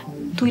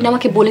 তুই না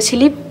আমাকে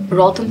বলেছিলি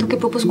রতন তোকে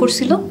প্রপোজ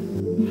করছিল?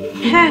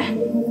 হ্যাঁ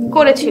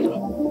করেছিল,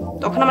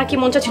 তখন আমার কি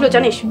মন চাচ্ছিল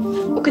জানিস?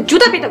 ওকে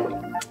জুতা পেটা করি।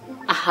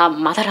 আহা,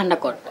 মাথা ঠান্ডা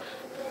কর।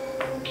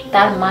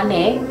 তার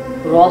মানে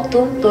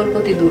রতন তোর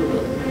প্রতি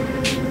দুর্বল,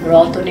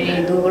 রতনের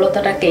এই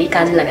দুর্বলতাটাকে এই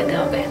কাজে লাগাতে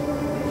হবে।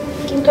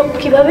 কিন্তু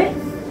কিভাবে?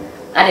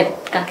 আরে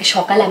কালকে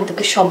সকালে আমি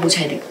তোকে সব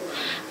বুঝাই দিব।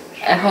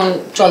 এখন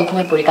চল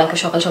ঘুমাই পড়ি, কালকে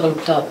সকাল সকাল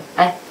উঠতে হবে।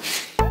 আয়।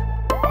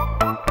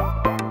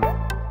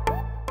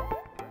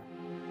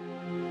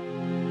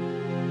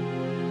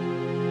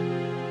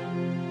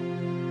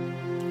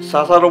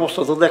 চাচার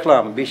অবস্থা তো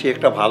দেখলাম বেশি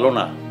একটা ভালো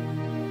না,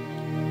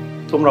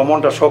 তোমরা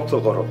মনটা শক্ত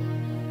করো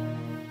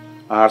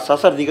আর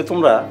চাচার দিকে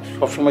তোমরা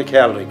সবসময়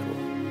খেয়াল রেখো।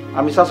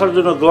 আমি চাচার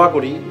জন্য দোয়া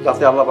করি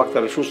যাতে আল্লাহ পাক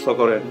তাকে সুস্থ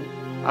করেন।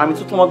 আমি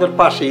তো তোমাদের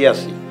পাশেই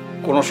আছি,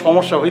 কোনো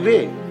সমস্যা হইলে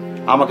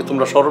আমাকে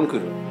তোমরা স্মরণ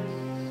করো।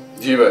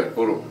 জি ভাই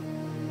করো।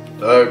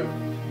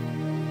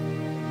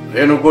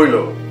 রেনু কইল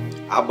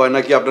আব্বা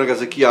নাকি আপনার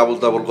কাছে কি আবল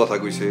তাবল কথা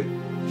কইছে?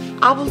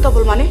 আবুল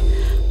তাবুল মানে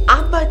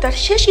আব্বাই তার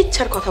শেষ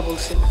ইচ্ছার কথা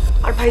বলছে।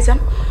 আর ভাইজান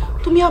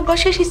তুমি আব্বার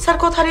শেষ ইচ্ছার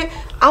কথারে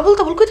আবুল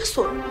তাবুল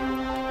কইতাছো?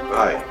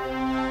 ভাই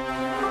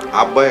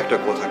আব্বা একটা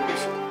কথা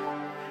কইছে,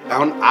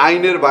 এখন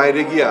আইনের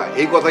বাইরে গিয়া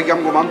এই কথা কি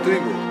আমাকে মানতে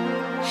হইব?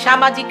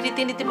 সামাজিক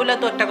রীতিনীতি বলে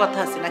তো একটা কথা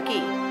আছে নাকি?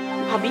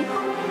 ভাবি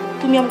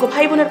তুমি আমাকে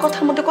ভাই বোনের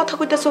কথার মধ্যে কথা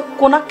কইতাছো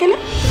কোন আক্কেলে?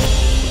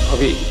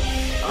 ভাবি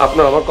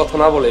আপনার আমার কথা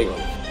না বলে গেল।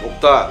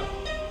 মুক্তা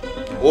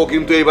ও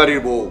কিন্তু এই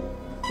বাড়ির বউ।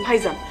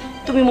 ভাইজান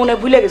তুমি মনে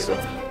ভুলে গেছো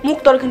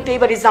মুক্তার কিন্তু এই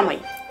বাড়ির জামাই।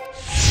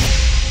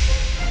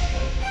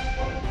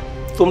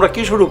 তোমরা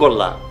কি শুরু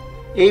করলা?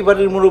 এই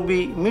বাড়ির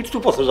মুরব্বী মৃত্যু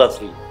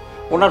পথযাত্রী,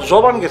 ওনার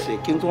জবান গেছে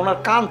কিন্তু ওনার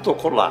কান তো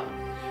খোলা।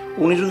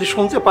 উনি যদি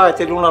শুনতে পায়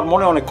তাহলে ওনার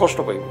মনে অনেক কষ্ট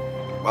পাইব।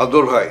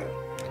 বাদর ভাই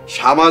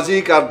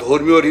সামাজিক আর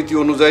ধর্মীয় রীতি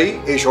অনুযায়ী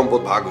এই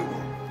সম্পদ ভাগ হইব।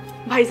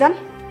 ভাইজান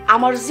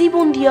আমার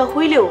জীবন দিয়া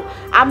হইলেও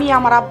আমি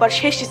আমার আব্বার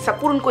শেষ ইচ্ছা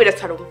পূরণ কইরা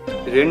ছাড়ব।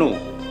 রেনু,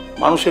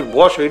 মানুষের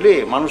বয়স হইলে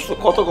মানুষ তো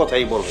কত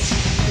কথাই বলবে।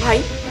 ভাই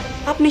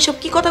আপনি সব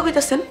কি কথা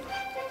কইতাছেন?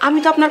 আমি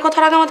তো আপনার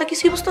কথার আগামাথা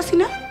কিছুই বুঝতাছি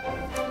না।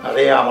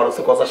 আরে আমারও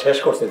তো কথা শেষ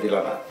করতে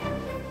দিলা না।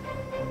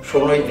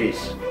 শোনো ইদ্রিস,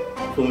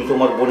 তুমি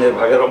তোমার বোনের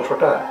ভাগের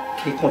অংশটা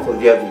ঠিক মতো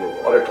দিয়া দিও,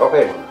 ওরে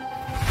ঠকাই না।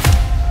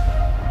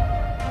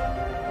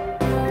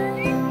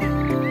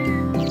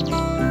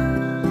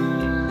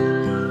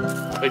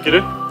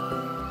 কিরে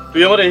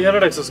তুই আমার এই হারে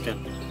ডাকছিস কেন?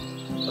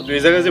 তুই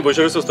এই জায়গায় যে বসে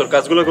রয়েছিস তোর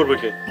কাজগুলো করবে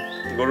কে?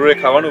 গরুরে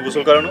খাওয়ানো,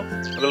 গোসল করানো,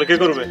 এগুলো কে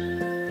করবে?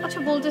 আচ্ছা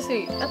বলতেছি,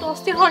 এত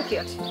অস্থির হওয়ার কি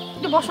আছে?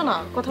 একটু বসো না,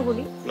 কথা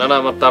বলি। না না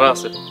আমার তারা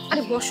আছে।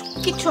 আরে বসো,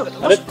 কিচ্ছু হবে না,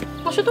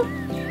 বসো তো।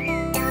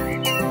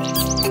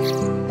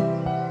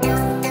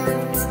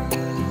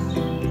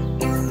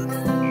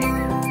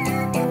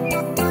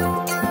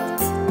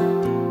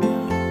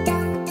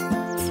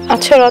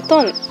 আচ্ছা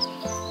রতন,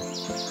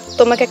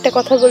 তোমাকে একটা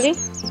কথা বলি,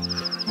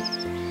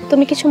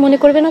 তুমি কিছু মনে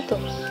করবে না তো?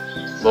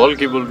 বল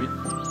কি বলবি?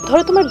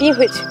 ধরো তোমার বিয়ে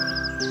হয়েছে,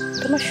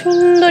 তোমার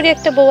সুন্দরী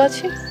একটা বউ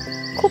আছে,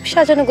 খুব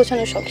সাজানো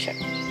গোছানো সংসার,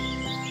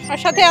 আর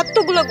সাথে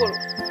এতগুলো গরু,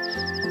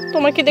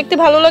 তোমার কি দেখতে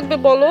ভালো লাগবে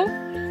বলো?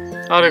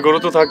 আরে গরু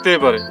তো থাকতেই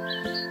পারে,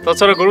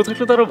 তাছাড়া গরু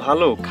থাকলে তো আরো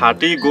ভালো,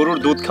 খাঁটি গরুর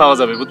দুধ খাওয়া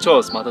যাবে,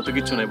 বুঝছস? মাথা তো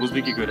কিচ্ছু নাই,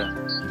 বুঝবি কি করে?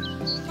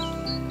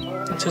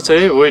 আচ্ছা আচ্ছা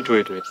ওয়েট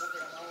ওয়েট ওয়েট,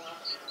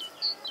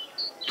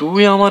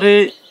 তুই আমারে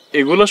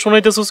এগুলা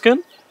শোনাইতেছিস কেন?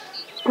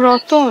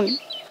 রতন,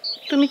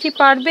 তুমি কি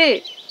পারবে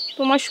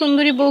তোমার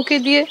সুন্দরী বউকে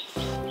দিয়ে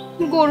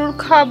গরুর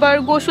খাবার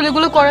গোসল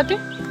এগুলো করাতে?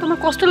 তোমার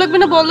কষ্ট লাগবে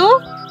না বলো?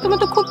 তোমার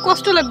তো খুব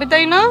কষ্ট লাগবে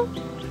তাই না?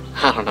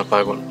 হ্যাঁ না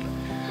পাগল,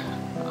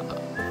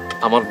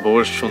 আমার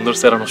বউয়ের সুন্দর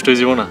চেহারা নষ্ট হয়ে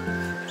যাব না?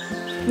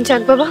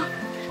 যাক বাবা,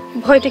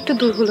 ভয়টা একটু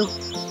দূর হলো।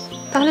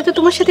 তাহলে তো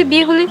তোমার সাথে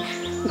বিয়ে হলে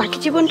বাকি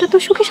জীবনটা তো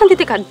সুখে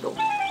শান্তিতে কাটবো।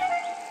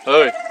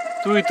 ওই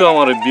তুই তো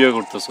আমার বিয়ে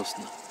করতেছিস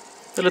না,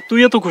 তাহলে তুই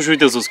এত খুশি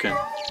হইতেছিস কেন?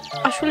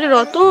 আসলে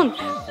রতন,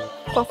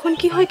 কখন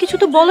কি হয় কিছু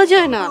তো বলা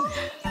যায় না,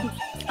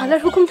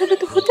 আল্লাহর হুকুম থাকলে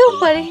তো হতেও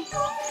পারে।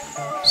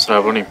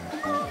 শ্রাবণী,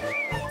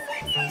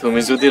 তুমি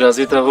যদি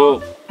রাজি থাকো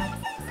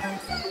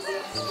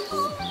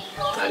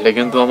তাহলে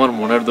কিন্তু আমার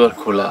মনের দ্বার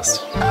খোলা আছে।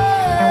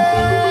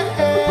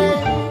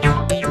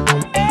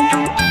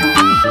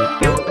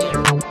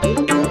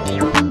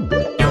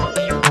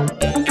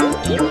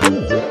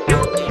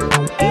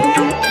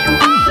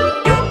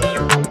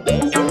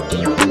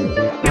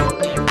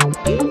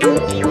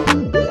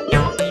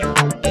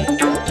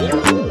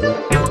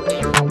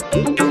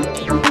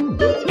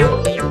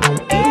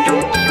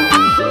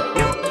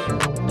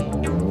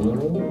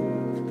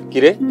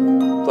 কিরে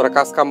তোরা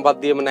কাজ কাম বাদ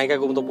দিয়ে নায়িকা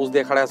মতো বুঝ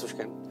দিয়ে খাড়া আছিস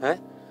কেন? হ্যাঁ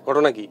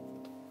ঘটনা কি?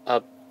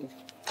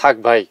 থাক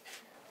ভাই,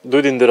 2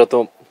 দিন ধরে তো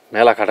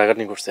মেলা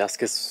খাটাখাটনি করছে,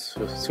 আজকে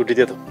ছুটি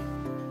দিয়ে দাও।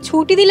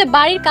 ছুটি দিলে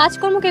বাড়ির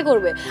কাজকর্ম কে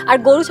করবে, আর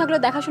গরু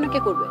ছাগলের দেখাশোনা কে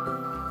করবে?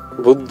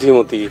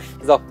 বুদ্ধিমতী,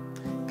 যাও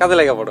কাজে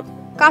লাগা পড়ো।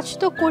 কাজ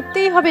তো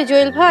করতেই হবে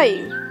জয়েল ভাই,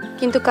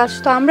 কিন্তু কাজ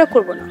তো আমরা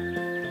করব না,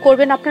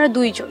 করবেন আপনারা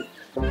 2 জন।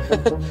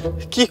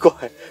 কি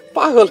কয়,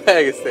 পাগল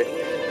হয়ে গেছে?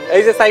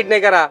 এই যে সাইড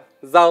নেকারা,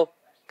 যাও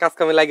কাজ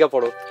কামে লাগা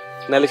পড়ো,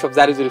 নাহলে সব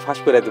জারি জুরি ফাঁস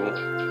করে দেবো।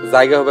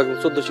 জায়গা হবে একদম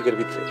 14 শিখের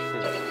ভিতরে।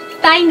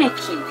 তাই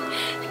নাকি?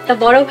 তা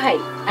বড় ভাই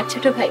আর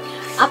ছোট ভাই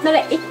আপনারা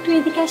একটু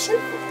এদিকে আসেন।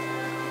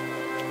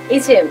 এই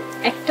যে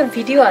একটা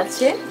ভিডিও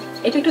আছে,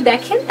 এটা একটু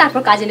দেখেন,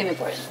 তারপর কাজে নেমে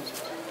পড়েন।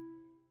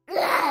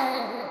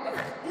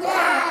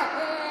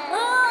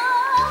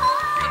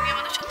 তুমি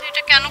আমাদের সাথে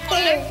এটা কেন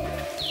করলে?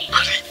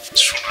 আরে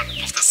শোনান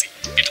বলতেছি,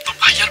 এটা তো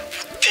ভাইয়ার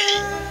বুদ্ধি।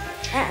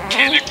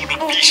 খেলে কোনো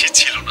বিষে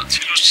ছিল না,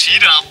 ছিল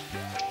সিরাপ।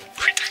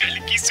 ওইটা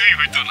খাইলে কি কিছুই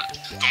হইতো না,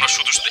 তোমরা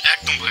শুধু শুধু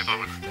একদম ভয়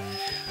পাবে না।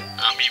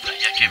 আমি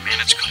ভাইয়াকে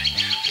ম্যানেজ করে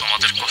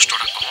তোমাদের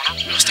কষ্টটা কমানোর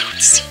ব্যবস্থা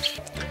করতেছি।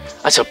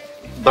 আচ্ছা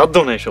বাদ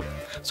দাও না এসব,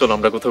 চলো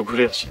আমরা কোথাও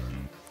ঘুরে আসি।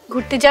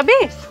 ঘুরতে যাবে?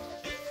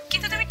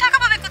 কিন্তু তুমি টাকা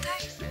পাবে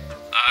কোথায়?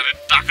 আরে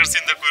টাকার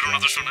চিন্তা করো না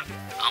তো শোনা,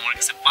 আমার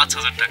কাছে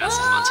 5000 টাকা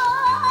আছে। 5000।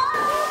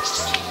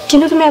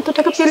 কিন্তু তুমি এত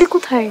টাকা পেলে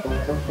কোথায়?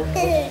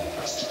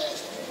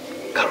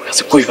 কারোর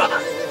কাছে কইবা না।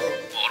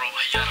 বড়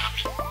ভাই আর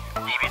আমি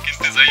গরু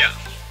কিনতে যাইয়া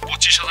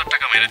 25000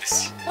 টাকা মেরে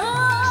দিছি।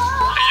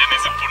 ভাইয়া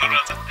নিছে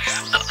 15000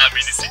 আর আমি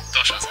নিছি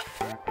 10000।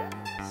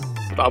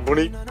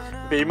 রাবণী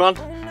বেঈমান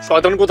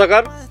শয়তান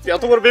কোথাকার,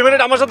 এত বড় বেঈমানি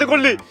আমার সাথে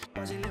করলি?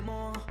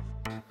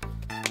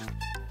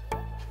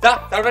 যা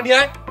তারটা নিয়ে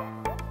আয়,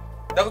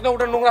 দেখো না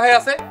ওটা নোংরা হয়ে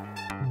আছে।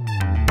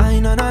 Ay,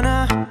 no, no, no,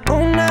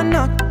 una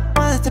noche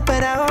más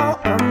desesperado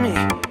a mí,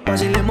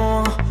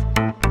 vacilemos.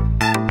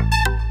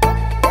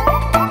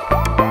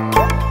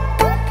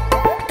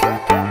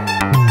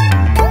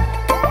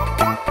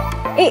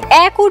 এই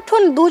এক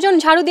উঠোন দুজন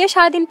ঝাড়ু দিয়ে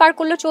সারাদিন পার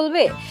করলে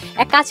চলবে?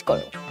 এক কাজ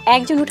করো,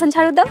 একজন উঠোন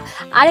ঝাড়ু দাও,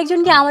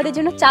 আরেকজনকে আমাদের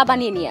জন্য চা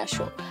বানিয়ে নিয়ে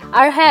আসো।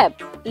 আর হ্যাঁ,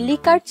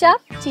 লিকার চা,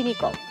 চিনি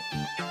কম।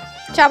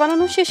 চা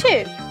বানানো শেষে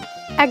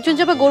একজন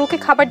যাবে গরুকে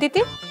খাবার দিতে,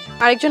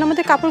 আরেকজন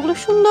আমাদের কাপড়গুলো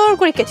সুন্দর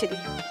করে কেচে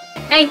দিবে।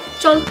 এই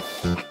চল।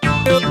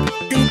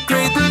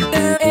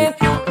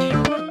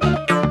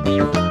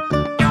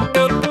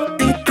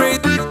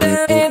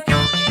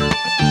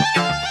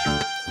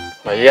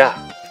 ভাইয়া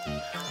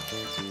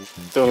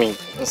তুমি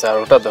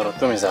ঝাড়ুটা ধরো,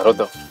 তুমি ঝাড়ু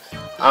দাও,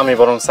 আমি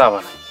বরং চা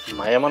বানাই।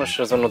 মায়া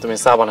মানুষের জন্য তুমি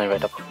চা বানাইবে,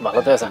 এটা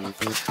ভালো তো আছে না?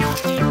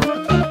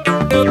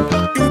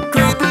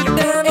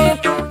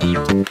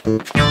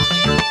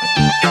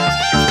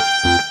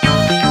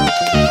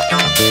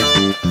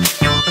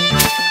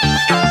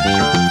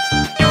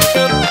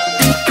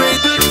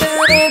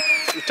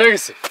 উঠে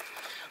গেছে,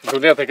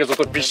 দুনিয়া থেকে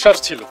যত বিশ্বাস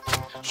ছিল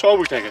সব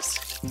উঠে গেছে।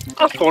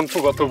 আর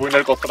কণ্ঠগত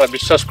বোনের কথাটা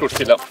বিশ্বাস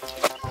করছিলাম,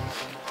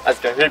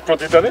 আজকে এই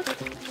প্রতিদানে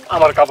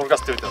আমার কাপড়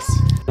কাচতে হইতেছে।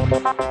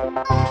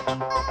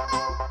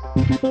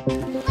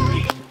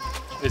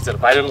 নিজের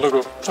বাইরের লোক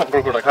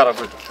সম্পর্কটা খারাপ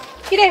হইল।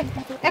 কিরে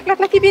একলা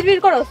একলা কি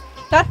বিড়বিড় করো?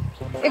 ধর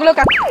এগুলো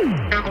কাট।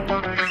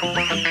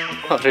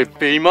 আরে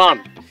বেঈমান,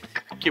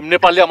 কেমনে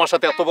পারলি আমার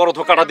সাথে এত বড়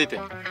ধোকাটা দিতে?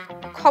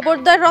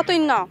 খবরদার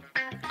রতন না,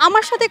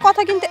 আমার সাথে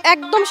কথা কিন্তু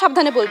একদম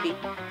সাবধানে বলবি,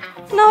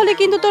 না হলে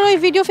কিন্তু তোর ওই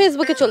ভিডিও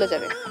ফেসবুকে চলে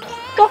যাবে।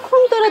 তখন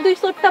তোরা দুই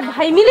ছোট্টা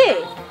ভাই মিলে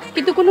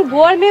কিন্তু কোনো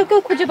বুয়ার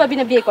মেয়েকেও খুঁজে পাবি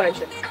না বিয়ে করার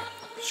জন্য।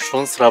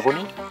 শোন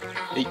শ্রাবণী,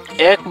 এই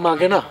এক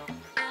মাগে না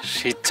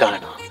শীত যায়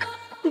না।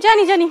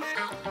 জানি জানি,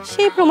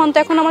 সেই প্রমাণ তো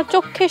এখন আমার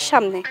চোখের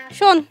সামনে।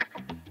 শোন,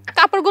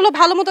 কাপড়গুলো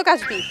ভালো মতো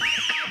কাচবি,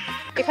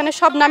 এখানে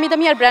সব নামি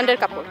দামি আর ব্র্যান্ডের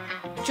কাপড়।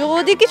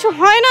 যদি কিছু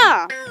হয় না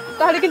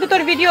তাহলে কিন্তু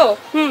তোর ভিডিও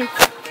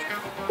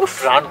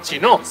ব্র্যান্ড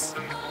চিনোস?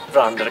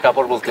 ব্র্যান্ডের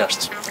কাপড় বলতে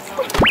আসছে?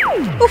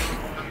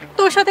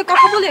 তোর সাথে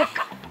কথা বলে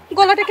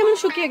গলাটা কেমন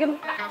শুকিয়ে গেল।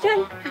 চল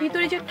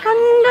ভিতরে যে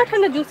ঠান্ডা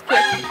ঠান্ডা জুস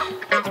খেয়ে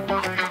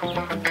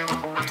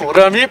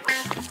তোরে আমি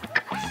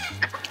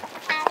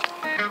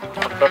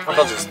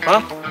ঠান্ডা জুস,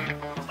 হ্যাঁ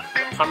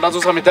ঠান্ডা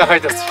জুস আমি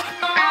দেখাইতেছি।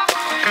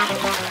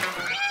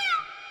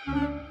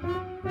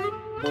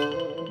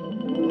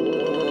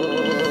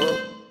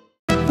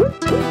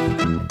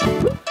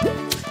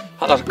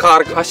 আর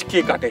কার ঘাস কে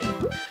কাটে?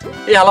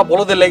 এই আলা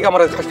বলদের লেগে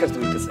আমার ঘাস কাটতে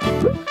হইতেছে,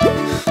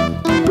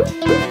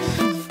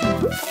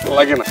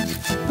 লাগে না।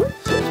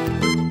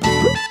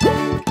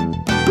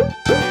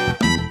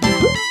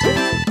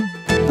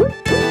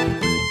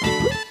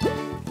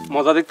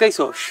 মজা দেখতে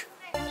আইছস?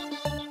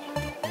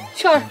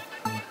 সর,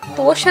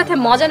 তোর সাথে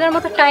মজানোর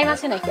মতো টাইম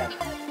আছে নাকি?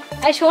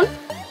 এই শোন,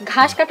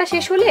 ঘাস কাটা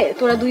শেষ হলে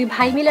তোরা দুই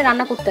ভাই মিলে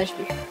রান্না করতে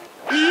আসবি।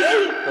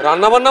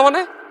 রান্না বান্না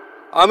মানে?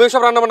 আমি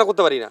ওসব রান্না বান্না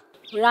করতে পারি না।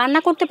 রান্না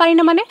করতে পারি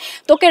না মানে?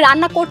 তোকে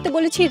রান্না করতে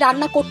বলেছি,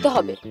 রান্না করতে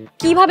হবে।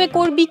 কিভাবে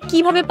করবি,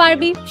 কিভাবে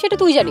পারবি সেটা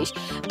তুই জানিস।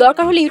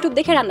 দরকার হলে ইউটিউব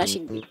দেখে রান্না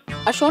শিখবি।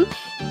 আর শোন,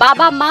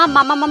 বাবা মা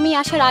মামা মামি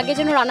আসার আগে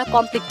যেন রান্না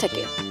কমপ্লিট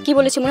থাকে। কি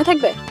বলেছি মনে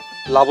থাকবে?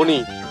 লাবণী,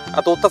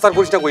 এত অত্যাচার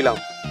করিস না কইলাম।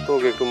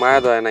 তোকে একটু মায়া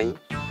দয়া নাই,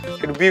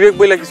 একটু বিবেক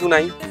বইলা কিছু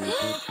নাই?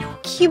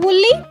 কি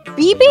বললি?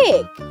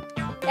 বিবেক?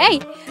 এই,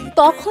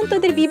 তখন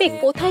তোদের বিবেক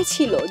কোথায়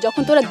ছিল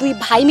যখন তোরা দুই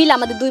ভাই মিলে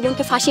আমাদের দুই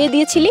বোনকে ফাঁসিয়ে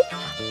দিয়েছিলি?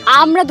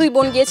 আমরা দুই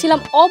বোন গিয়েছিলাম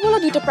অবলা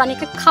দুইটা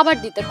প্রাণীকে খাবার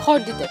দিতে,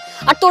 খড় দিতে,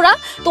 আর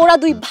তোরা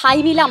দুই ভাই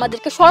মিলে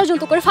আমাদেরকে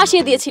ষড়যন্ত্র করে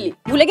ফাঁসিয়ে দিয়েছিলি।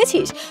 ভুলে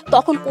গেছিস?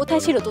 তখন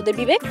কোথায় ছিল তোদের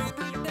বিবেক?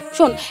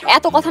 শোন,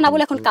 এত কথা না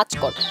বলে এখন কাজ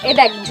কর। এ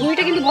দেখ,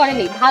 ঝুড়িটা কিন্তু ভরে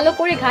নেই, ভালো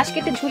করে ঘাস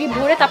কেটে ঝুড়ি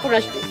ভরে তারপর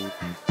আসবে।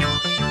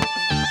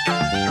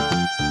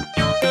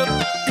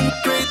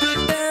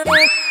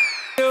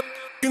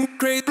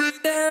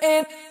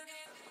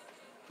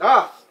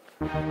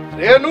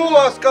 রেনু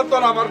আজকাল তো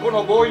আমার কোনো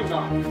বই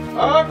না,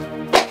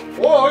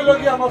 ও হইল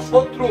কি আমার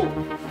শত্রু,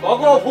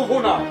 তগ ফুফু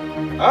না।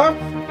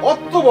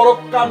 কত বড়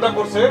কান্ডা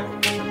করছে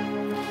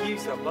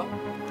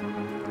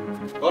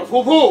তোর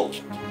ফুফু,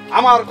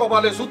 আমার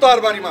কপালে জুতার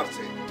বাড়ি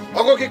মারছে।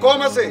 তগ কি কম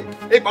আছে?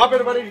 এই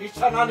বাপের বাড়ির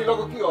হিস্সা না নিল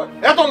কি হয়?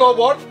 এত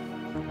লবণ।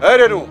 এই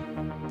রেনু,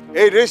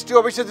 এই রেজিস্ট্রি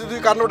অফিসে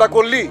তুই কান্ডটা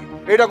করলি,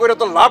 এটা করে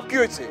তোর লাভ কি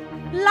হয়েছে?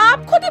 লাভ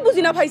ক্ষতি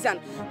বুঝি না ভাইজান,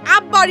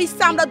 আব্বার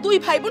ইচ্ছা আমরা দুই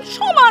ভাই বোন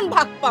সমান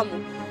ভাগ পামু।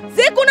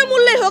 যে কোনো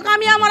মূল্যে হোক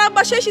আমি আমার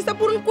আব্বার শেষ ইচ্ছা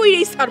পূরণ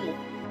কইরেই ছাড়বো।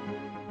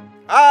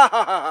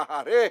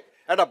 আরে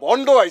এটা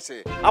বন্ধ আইছে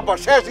আবার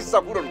শেষ ইচ্ছা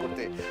পূরণ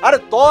করতে। আরে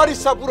তোর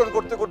ইচ্ছা পূরণ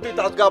করতে করতেই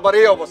তো আজকে আবার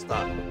এই অবস্থা।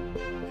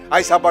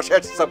 আইসা আবার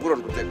শেষ ইচ্ছা পূরণ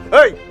করতে।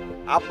 এই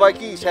আব্বা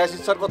কি শেষ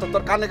ইচ্ছার কথা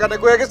তোর কানে কানে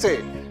কয়ে গেছে?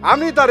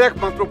 আমি তার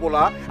একমাত্র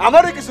পোলা,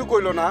 আমারে কিছু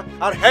কইলো না,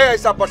 আর হ্যাঁ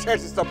আইসা আবার শেষ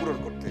ইচ্ছা পূরণ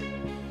করতে।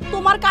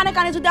 তোমার কানে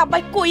কানে যদি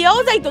আব্বাই কইয়াও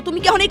যাইতো তুমি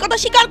কি এখন এই কথা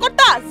স্বীকার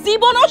করতা?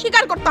 জীবনও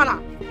স্বীকার করতা না।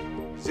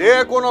 যে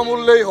কোনো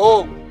মূল্যেই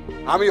হোক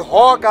আমি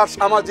হক আর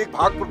সামাজিক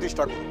ভাগ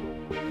প্রতিষ্ঠা করব।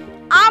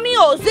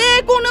 আমিও যে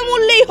কোনো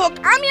মূল্যেই হোক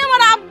আমি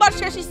আমার আব্বার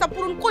শেষ ইচ্ছা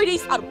পূরণ কইরেই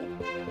ছাড়বো।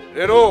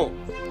 রেনু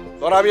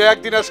তোর আমি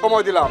একদিনের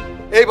সময় দিলাম,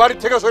 এই বাড়ি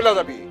থেকে চলে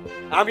যাবি।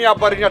 আমি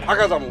আব্বার নিয়ে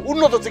ঢাকা যাবো,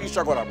 উন্নত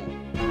চিকিৎসা করাবো।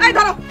 এই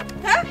ধরো,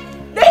 হ্যাঁ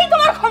দেই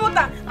তোমার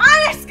ক্ষমতা।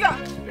 আয় আজকে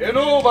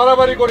রেনু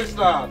বাড়াবাড়ি করিস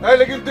না,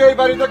 তাইলে কিন্তু এই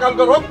বাড়িতে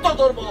কালকে রক্ত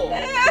ধরবো।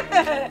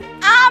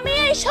 আমি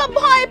এইসব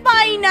ভয়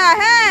পাই না।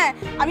 হ্যাঁ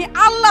আমি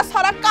আল্লাহ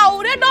ছাড়া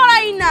কাউরে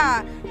ডরাই না।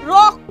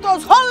 রক্ত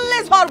ঝরলে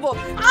ঝরবো।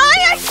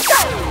 আয় আজকে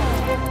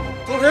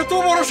তোর এত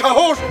বড়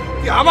সাহস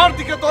কি আমার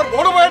দিকে তোর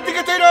বড় ভাইয়ের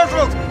দিকে তেরে আসছ?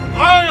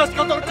 আয়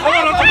আজকে তোর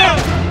খবর আছে না।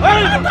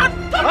 এই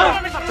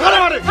ধরে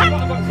মারে।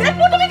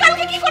 দেখো তুমি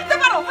কালকে কি করতে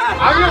পারো।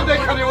 আমিও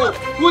দেখা নেব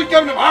তুই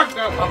কেমনে ভাগ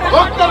না।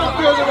 রক্ত রক্ত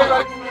হয়ে যাবে।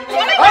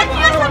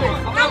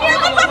 আমি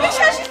আমার বাপের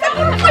শেষ ইচ্ছা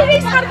পূরণ কইরেই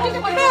ছাড়বো।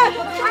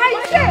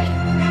 আইছে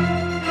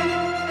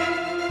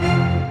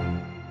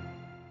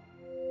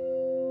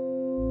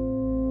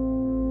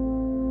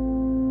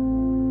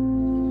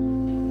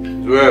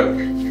জুয়েল,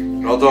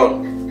 রতন,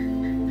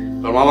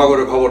 তোর মামা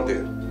করে খবর দে,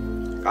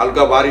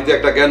 কালকা বাড়িতে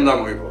একটা গ্যাঞ্জাম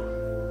হইব।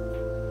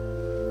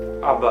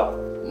 আব্বা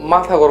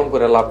মাথা গরম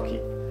করে লাভ কি?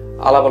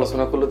 আলাপ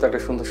আলোচনা করলে তো একটা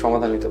সুন্দর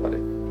সমাধান নিতে পারে।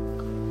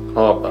 ও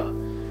আব্বা,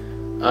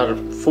 আর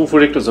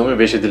ফুফুর একটু জমি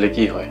বেশি দিলে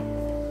কি হয়?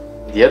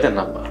 দিয়া দেন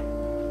না আব্বা।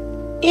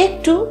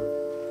 একটু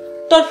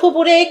তোর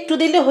ফুপুরে একটু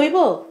দিলে হইব?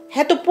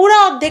 হ্যাঁ তো পুরা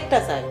অর্ধেকটা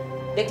চাই।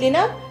 দেখলি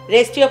না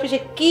রেজিস্ট্রি অফিসে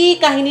কি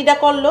কাহিনীটা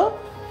করলো,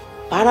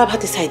 ভাড়া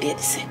ভাতে ছাই দিয়ে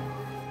দিছে।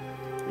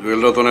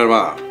 জুয়েল, রতনের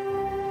মা,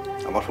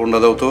 আমার ফোনটা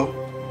দাও তো।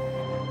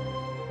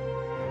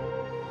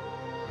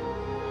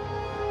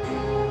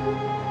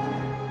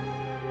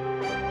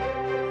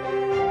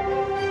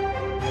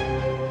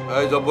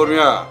 এই জব্বর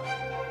মিয়া,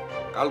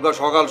 কালকা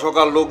সকাল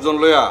সকাল লোকজন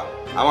লইয়া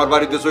আমার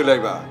বাড়িতে চলে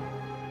আইবা।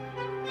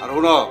 আর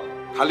শুনো,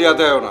 খালি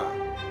হাতে আয়ো না।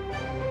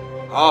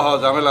 হ্যাঁ হ্যাঁ,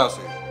 ঝামেলা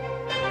আছে।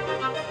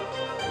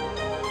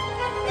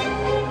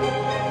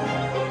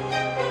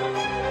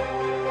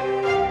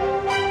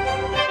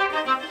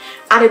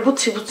 আরে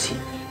বুঝছি বুঝছি,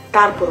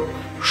 তারপরও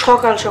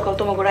সকাল সকাল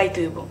তোমাকে রাইতে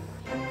হইব।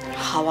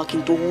 হাওয়া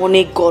কিন্তু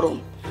অনেক গরম,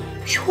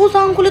 সোজা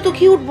আঙ্গুলে তো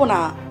ঘি উঠবো না।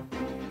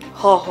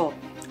 হ হ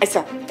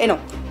আচ্ছা এনো,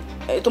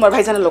 তোমার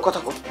ভাইজানের লোক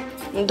কথা কো,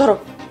 ধরো।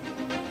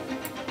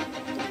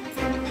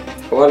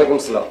 ওয়ালাইকুম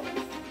সালাম।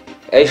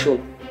 এই শোন,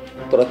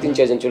 তোরা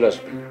 3-4 জন চলে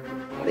আসবি।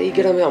 আর এই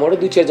গ্রামে আমারও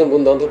 2-4 জন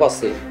বন্ধু বান্ধব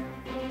আছে।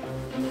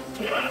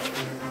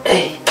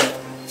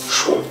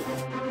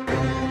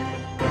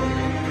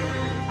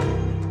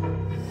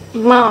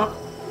 মা,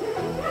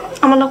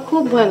 আমার না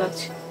খুব ভয়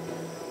লাগছে।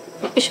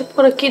 এসব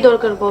করা কি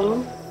দরকার বলো?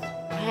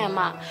 হ্যাঁ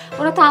মা,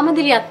 ওরা তো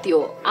আমাদেরই আত্মীয়,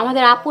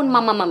 আমাদের আপন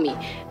মামা মামি।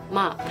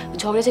 মা,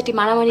 ঝগড়াঝাটি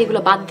মারামারি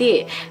এগুলো বাদ দিয়ে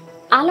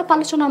আলাপ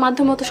আলোচনার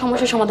মাধ্যমে তো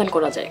সমস্যার সমাধান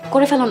করা যায়,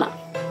 করে ফেলো না।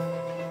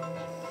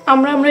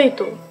 আমরাই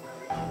তো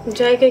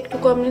জায়গা একটু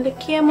কম নিলে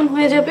কি এমন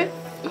হয়ে যাবে?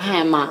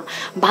 হ্যাঁ মা,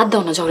 বাদ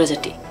দাও না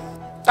ঝগড়াঝাটি।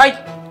 তাই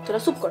তোরা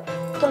চুপ কর।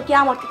 তোরা কি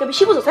আমার থেকে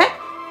বেশি বুঝো? হ্যাঁ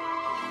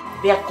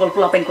ব্যাক কল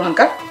পোলাপাইন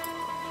কোহাঙ্কার,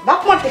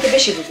 বাপ মার থেকে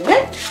বেশি বুঝো।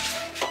 হ্যাঁ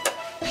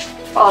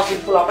পাগল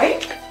পোলাপাইন।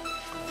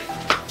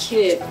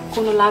 কিরে,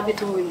 কোনো লাভই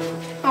তো হইল।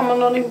 আমার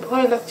অনেক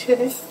ভয় লাগছে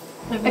রে,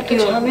 একটা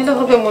ঝামেলা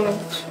হবে মনে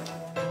হচ্ছে।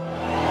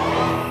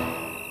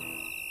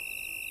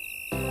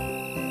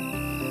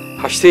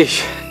 হাসছিস?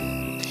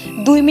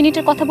 2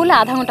 মিনিটের কথা বলে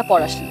আধা ঘন্টা পর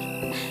আসলি।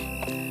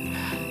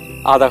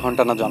 আধা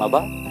ঘন্টা না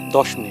জনাবা,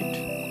 10 মিনিট।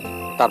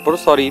 তারপর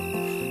সরি,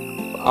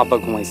 আব্বা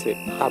ঘুমাইছে,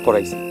 তারপর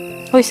আইছি।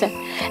 হইছে,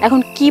 এখন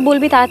কি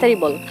বলবি তাড়াতাড়ি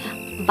বল,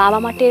 বাবা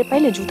মা টের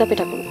পাইলে জুতা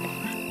পেটা করবে।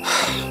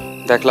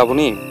 দেখ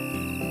লাবণী,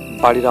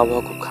 বাড়ির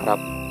আবহাওয়া খুব খারাপ,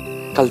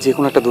 কাল যে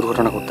কোনো একটা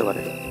দুর্ঘটনা ঘটতে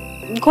পারে।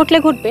 ঘটলে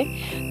ঘটবে,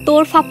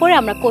 তোর ফাপড়ে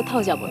আমরা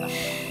কোথাও যাব না।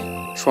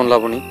 শোন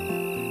লাবণী,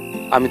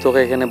 আমি তোকে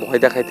এখানে ভয়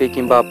দেখাইতে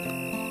কিংবা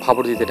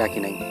ফাপড় দিতে ডাকি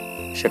নাই,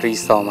 সেটা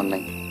ইচ্ছাও আমার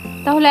নাই।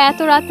 তাহলে এত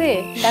রাতে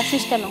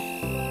ডাকছিস কেন?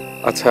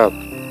 আচ্ছা,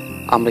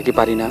 আমরা কি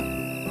পারি না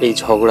এই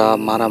ঝগড়া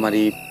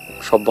মারামারি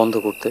সব বন্ধ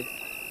করতে?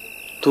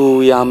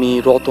 তুই, আমি,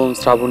 রতন,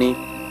 শ্রাবণী,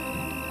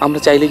 আমরা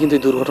চাইলে কিন্তু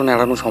এই দুর্ঘটনা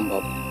এড়ানো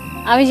সম্ভব।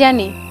 আমি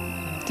জানি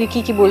তুই কি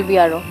কি বলবি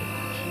আরো।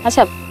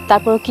 আচ্ছা,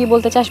 তারপর কি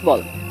বলতে চাস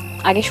বল,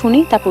 আগে শুনি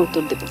তারপর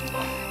উত্তর দেব।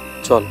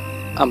 চল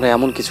আমরা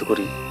এমন কিছু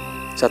করি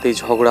যাতে এই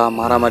ঝগড়া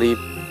মারামারি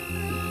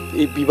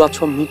এই বিবাদ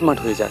সব মিটমাট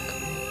হয়ে যাক।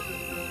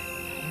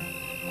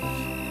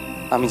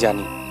 আমি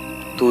জানি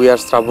তুই আর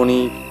শ্রাবণী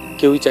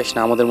কেউই চাইস না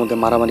আমাদের মধ্যে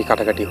মারামারি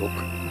কাটাকাটি হোক।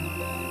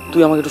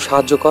 তুই আমাকে একটু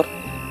সাহায্য কর,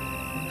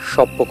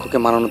 সব পক্ষকে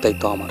মানানোর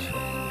দায়িত্ব আমার।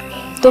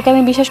 তোকে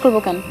আমি বিশ্বাস করবো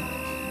কেন?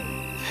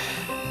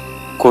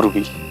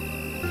 করবি,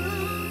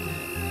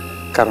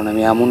 কারণ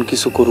আমি এমন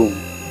কিছু করুম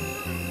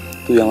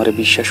তুই আমারে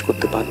বিশ্বাস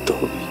করতে বাধ্য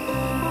হবি।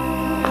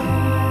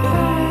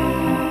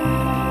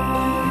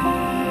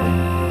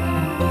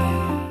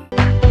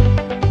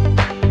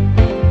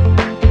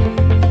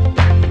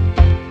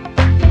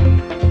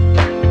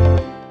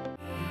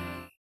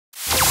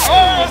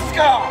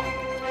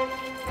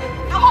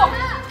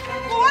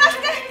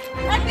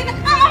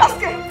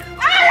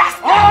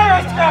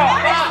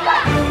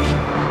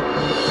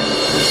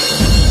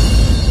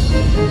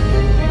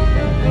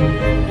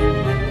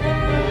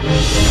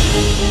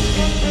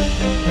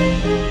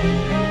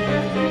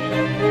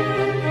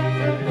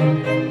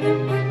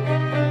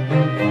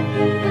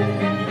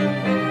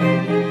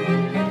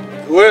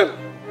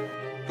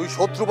 তুই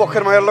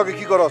শত্রুপক্ষের মায়ের লগে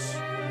কি করস?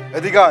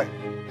 এদিকে আয়,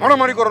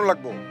 মারামারি করন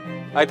লাগবো।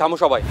 এই থামো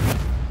সবাই,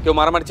 কেউ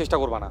মারামারির চেষ্টা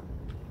করবা না।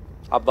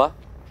 আব্বা,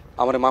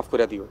 আমারে মাফ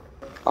করে দিও।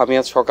 আমি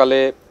আজ সকালে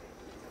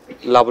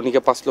লাবণীকে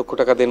 5 লক্ষ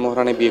টাকা দেন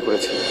মোহরানে বিয়ে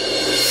করেছি।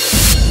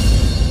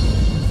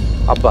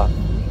 আব্বা,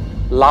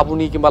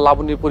 লাবণী কিংবা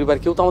লাবণীর পরিবার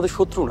কেউ তো আমাদের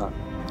শত্রু না।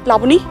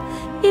 লাবণী,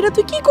 এটা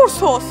তুই কি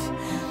করছস?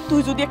 তুই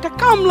যদি একটা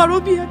কামলারও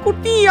বিয়ে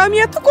করতি আমি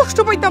এত কষ্ট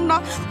পাইতাম না।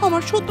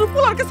 আমার শত্রু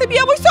পোলার কাছে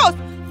বিয়ে বইছস?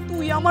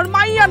 তুই আমার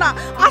মাইয়া না,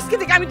 আজকে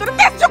থেকে আমি তোরে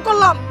ত্যায্য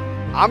করলাম।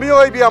 আমিও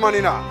এই বিয়া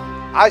মানি না।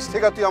 আজ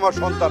থেকে তুই আমার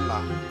সন্তান না,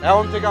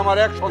 এখন থেকে আমার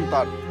এক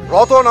সন্তান,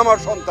 রতন আমার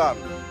সন্তান।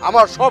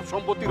 আমার সব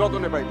সম্পত্তি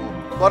রতনে পাইব।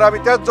 তোর আমি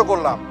ত্যায্য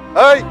করলাম।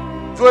 এই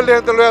জুয়েল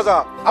রেহেতে লয়ে যা,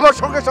 আমার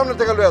সঙ্গে সামনে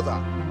থেকে লয়ে যা।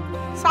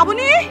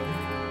 শ্রাবণী,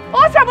 ও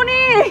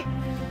শ্রাবণী,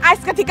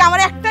 আজকে থেকে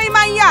আমার একটাই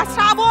মাইয়া,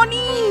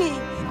 শ্রাবণী।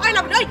 ওই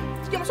লাবণী, ওই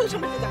তুই আমার চোখের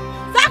সামনে যা,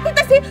 যা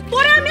কইতাছি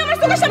তোরে আমি আমার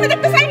চোখের সামনে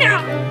দেখতে চাই না।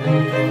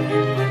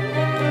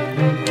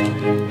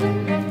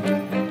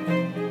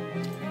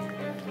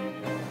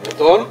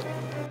 রতন,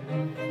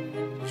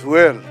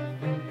 জুয়েল,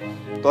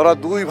 তোরা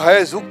দুই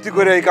ভাইয়ে যুক্তি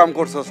করে এই কাম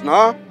করছস না?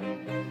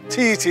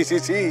 ছি ছি ছি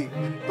ছি,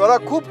 তোরা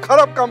খুব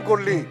খারাপ কাম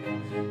করলি।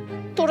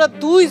 তোরা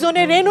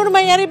দুইজনে রেনুর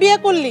মাইয়ারে বিয়ে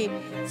করলি।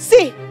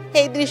 সি,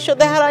 এই দৃশ্য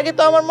দেখার আগে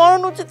তো আমার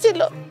মরণ উচিত ছিল।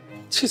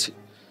 ছি ছি,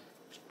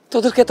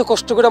 তোদেরকে এত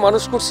কষ্ট করে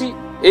মানুষ করছি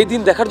এই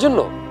দিন দেখার জন্য?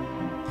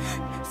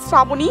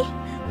 শ্রাবণী,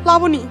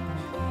 লাবণী,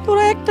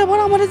 তোরা একটাবার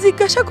আমারে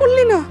জিজ্ঞাসা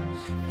করলি না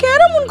কেন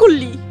এমন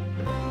করলি?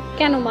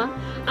 কেন মা,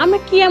 আমরা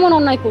কি এমন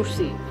অন্যায়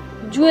করছি?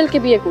 জুয়েলকে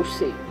বিয়ে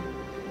করছি,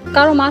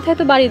 কারো মাথায়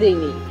তো বাড়ি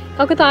দেইনি,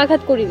 কাউকে তো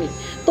আঘাত করিনি।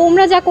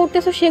 তোমরা যা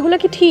করতেছো সেগুলো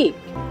কি ঠিক?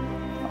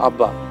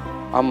 আব্বা,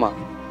 আম্মা,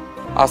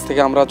 আজ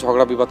থেকে আমরা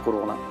ঝগড়া বিবাদ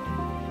করবো না,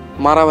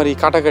 মারামারি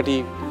কাটাকাটি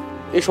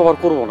এসব আর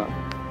করবো না।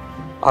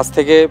 আজ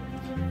থেকে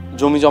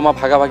জমি জমা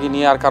ভাগাভাগি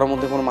নিয়ে আর কারোর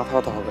মধ্যে কোনো মাথা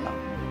ব্যথা হবে না।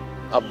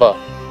 আব্বা,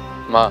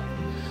 মা,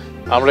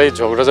 আমরা এই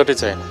ঝগড়াঝাটি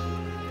চাই না।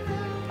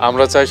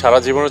 আমরা চাই সারা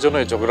জীবনের জন্য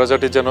এই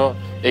ঝগড়াঝাটি যেন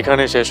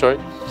এখানে শেষ হয়।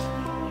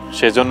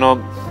 সেজন্য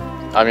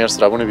আমি আর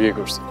শ্রাবণী বিয়ে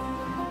করছি।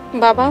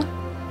 বাবা,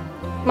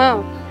 মা,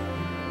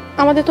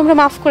 আমাদের তোমরা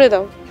মাফ করে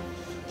দাও।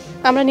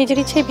 আমরা নিজের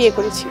ইচ্ছায় বিয়ে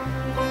করেছি।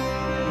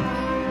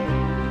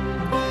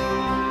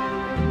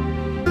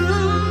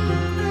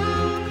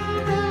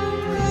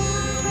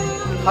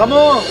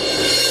 থামো।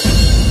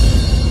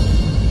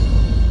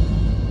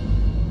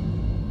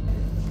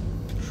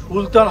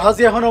 সুলতান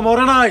হাজি এখনো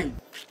মরে নাই।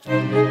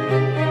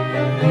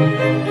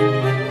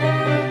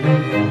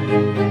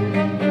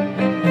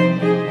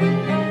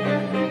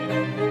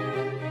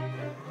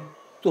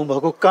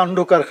 তোমাকে কাণ্ড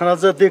কারখানা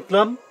যা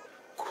দেখলাম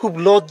খুব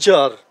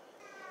লজ্জার।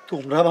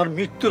 তোমরা আমার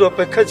মৃত্যুর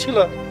অপেক্ষা ছিল।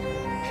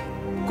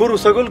 গরু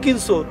ছাগল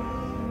কিনছো,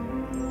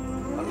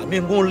 আমি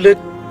মরলে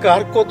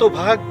কার কত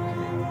ভাগ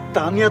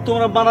তা নিয়ে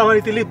তোমরা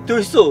মারামারিতে লিপ্ত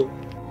হইছো।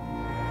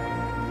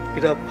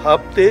 এটা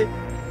ভাবতে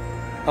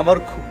আমার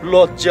খুব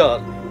লজ্জার।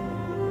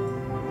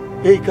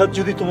 এই কাজ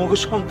যদি তোমাকে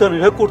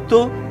সন্তানেরা করতো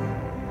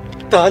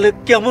তাহলে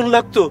কেমন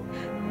লাগতো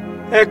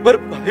একবার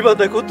ভাইবা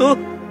দেখো তো।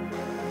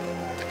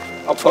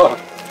 আব্বা,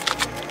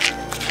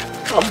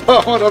 আব্বা,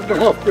 আমার আপনি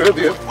মাফ করে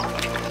দিন।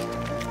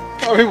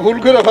 আমি ভুল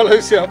করে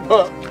ফেলাইছি আব্বা,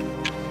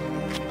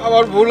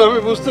 আমার ভুল আমি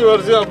বুঝতে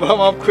পারছি। আব্বা,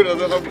 মাফ করে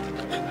দেন।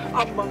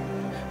 আব্বা,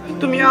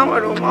 তুমি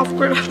আমারও মাফ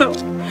করে দাও।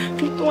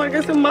 তোমার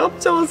কাছে মাফ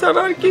চাওয়া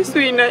ছাড়া আর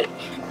কিছুই নাই।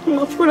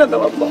 মাফ করে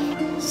দাও আব্বা।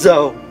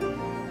 যাও,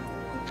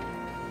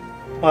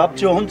 মাপ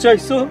যখন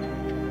চাইছো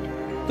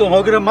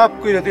তোমাকে মাফ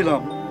করে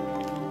দিলাম।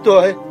 তো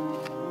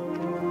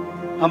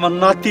আমার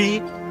নাতি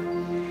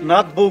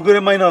নাত বউ করে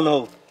মাইনা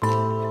লও।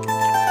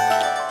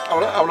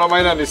 আমরা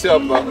মাইনা নিছি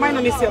আব্বা, মাইনা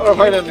নিছি, আমরা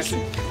মাইনা নিছি।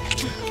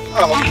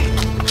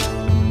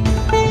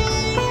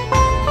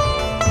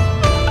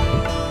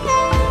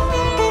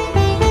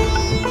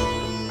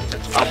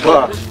 আব্বা,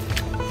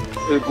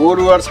 এই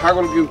গরু আর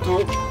ছাগল কিন্তু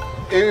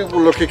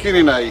এইগুলোকে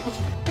কিনি নাই।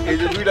 এই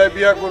যে দুইটাই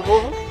বিয়া করবো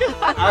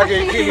আগে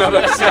কিনা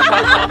রাখছি।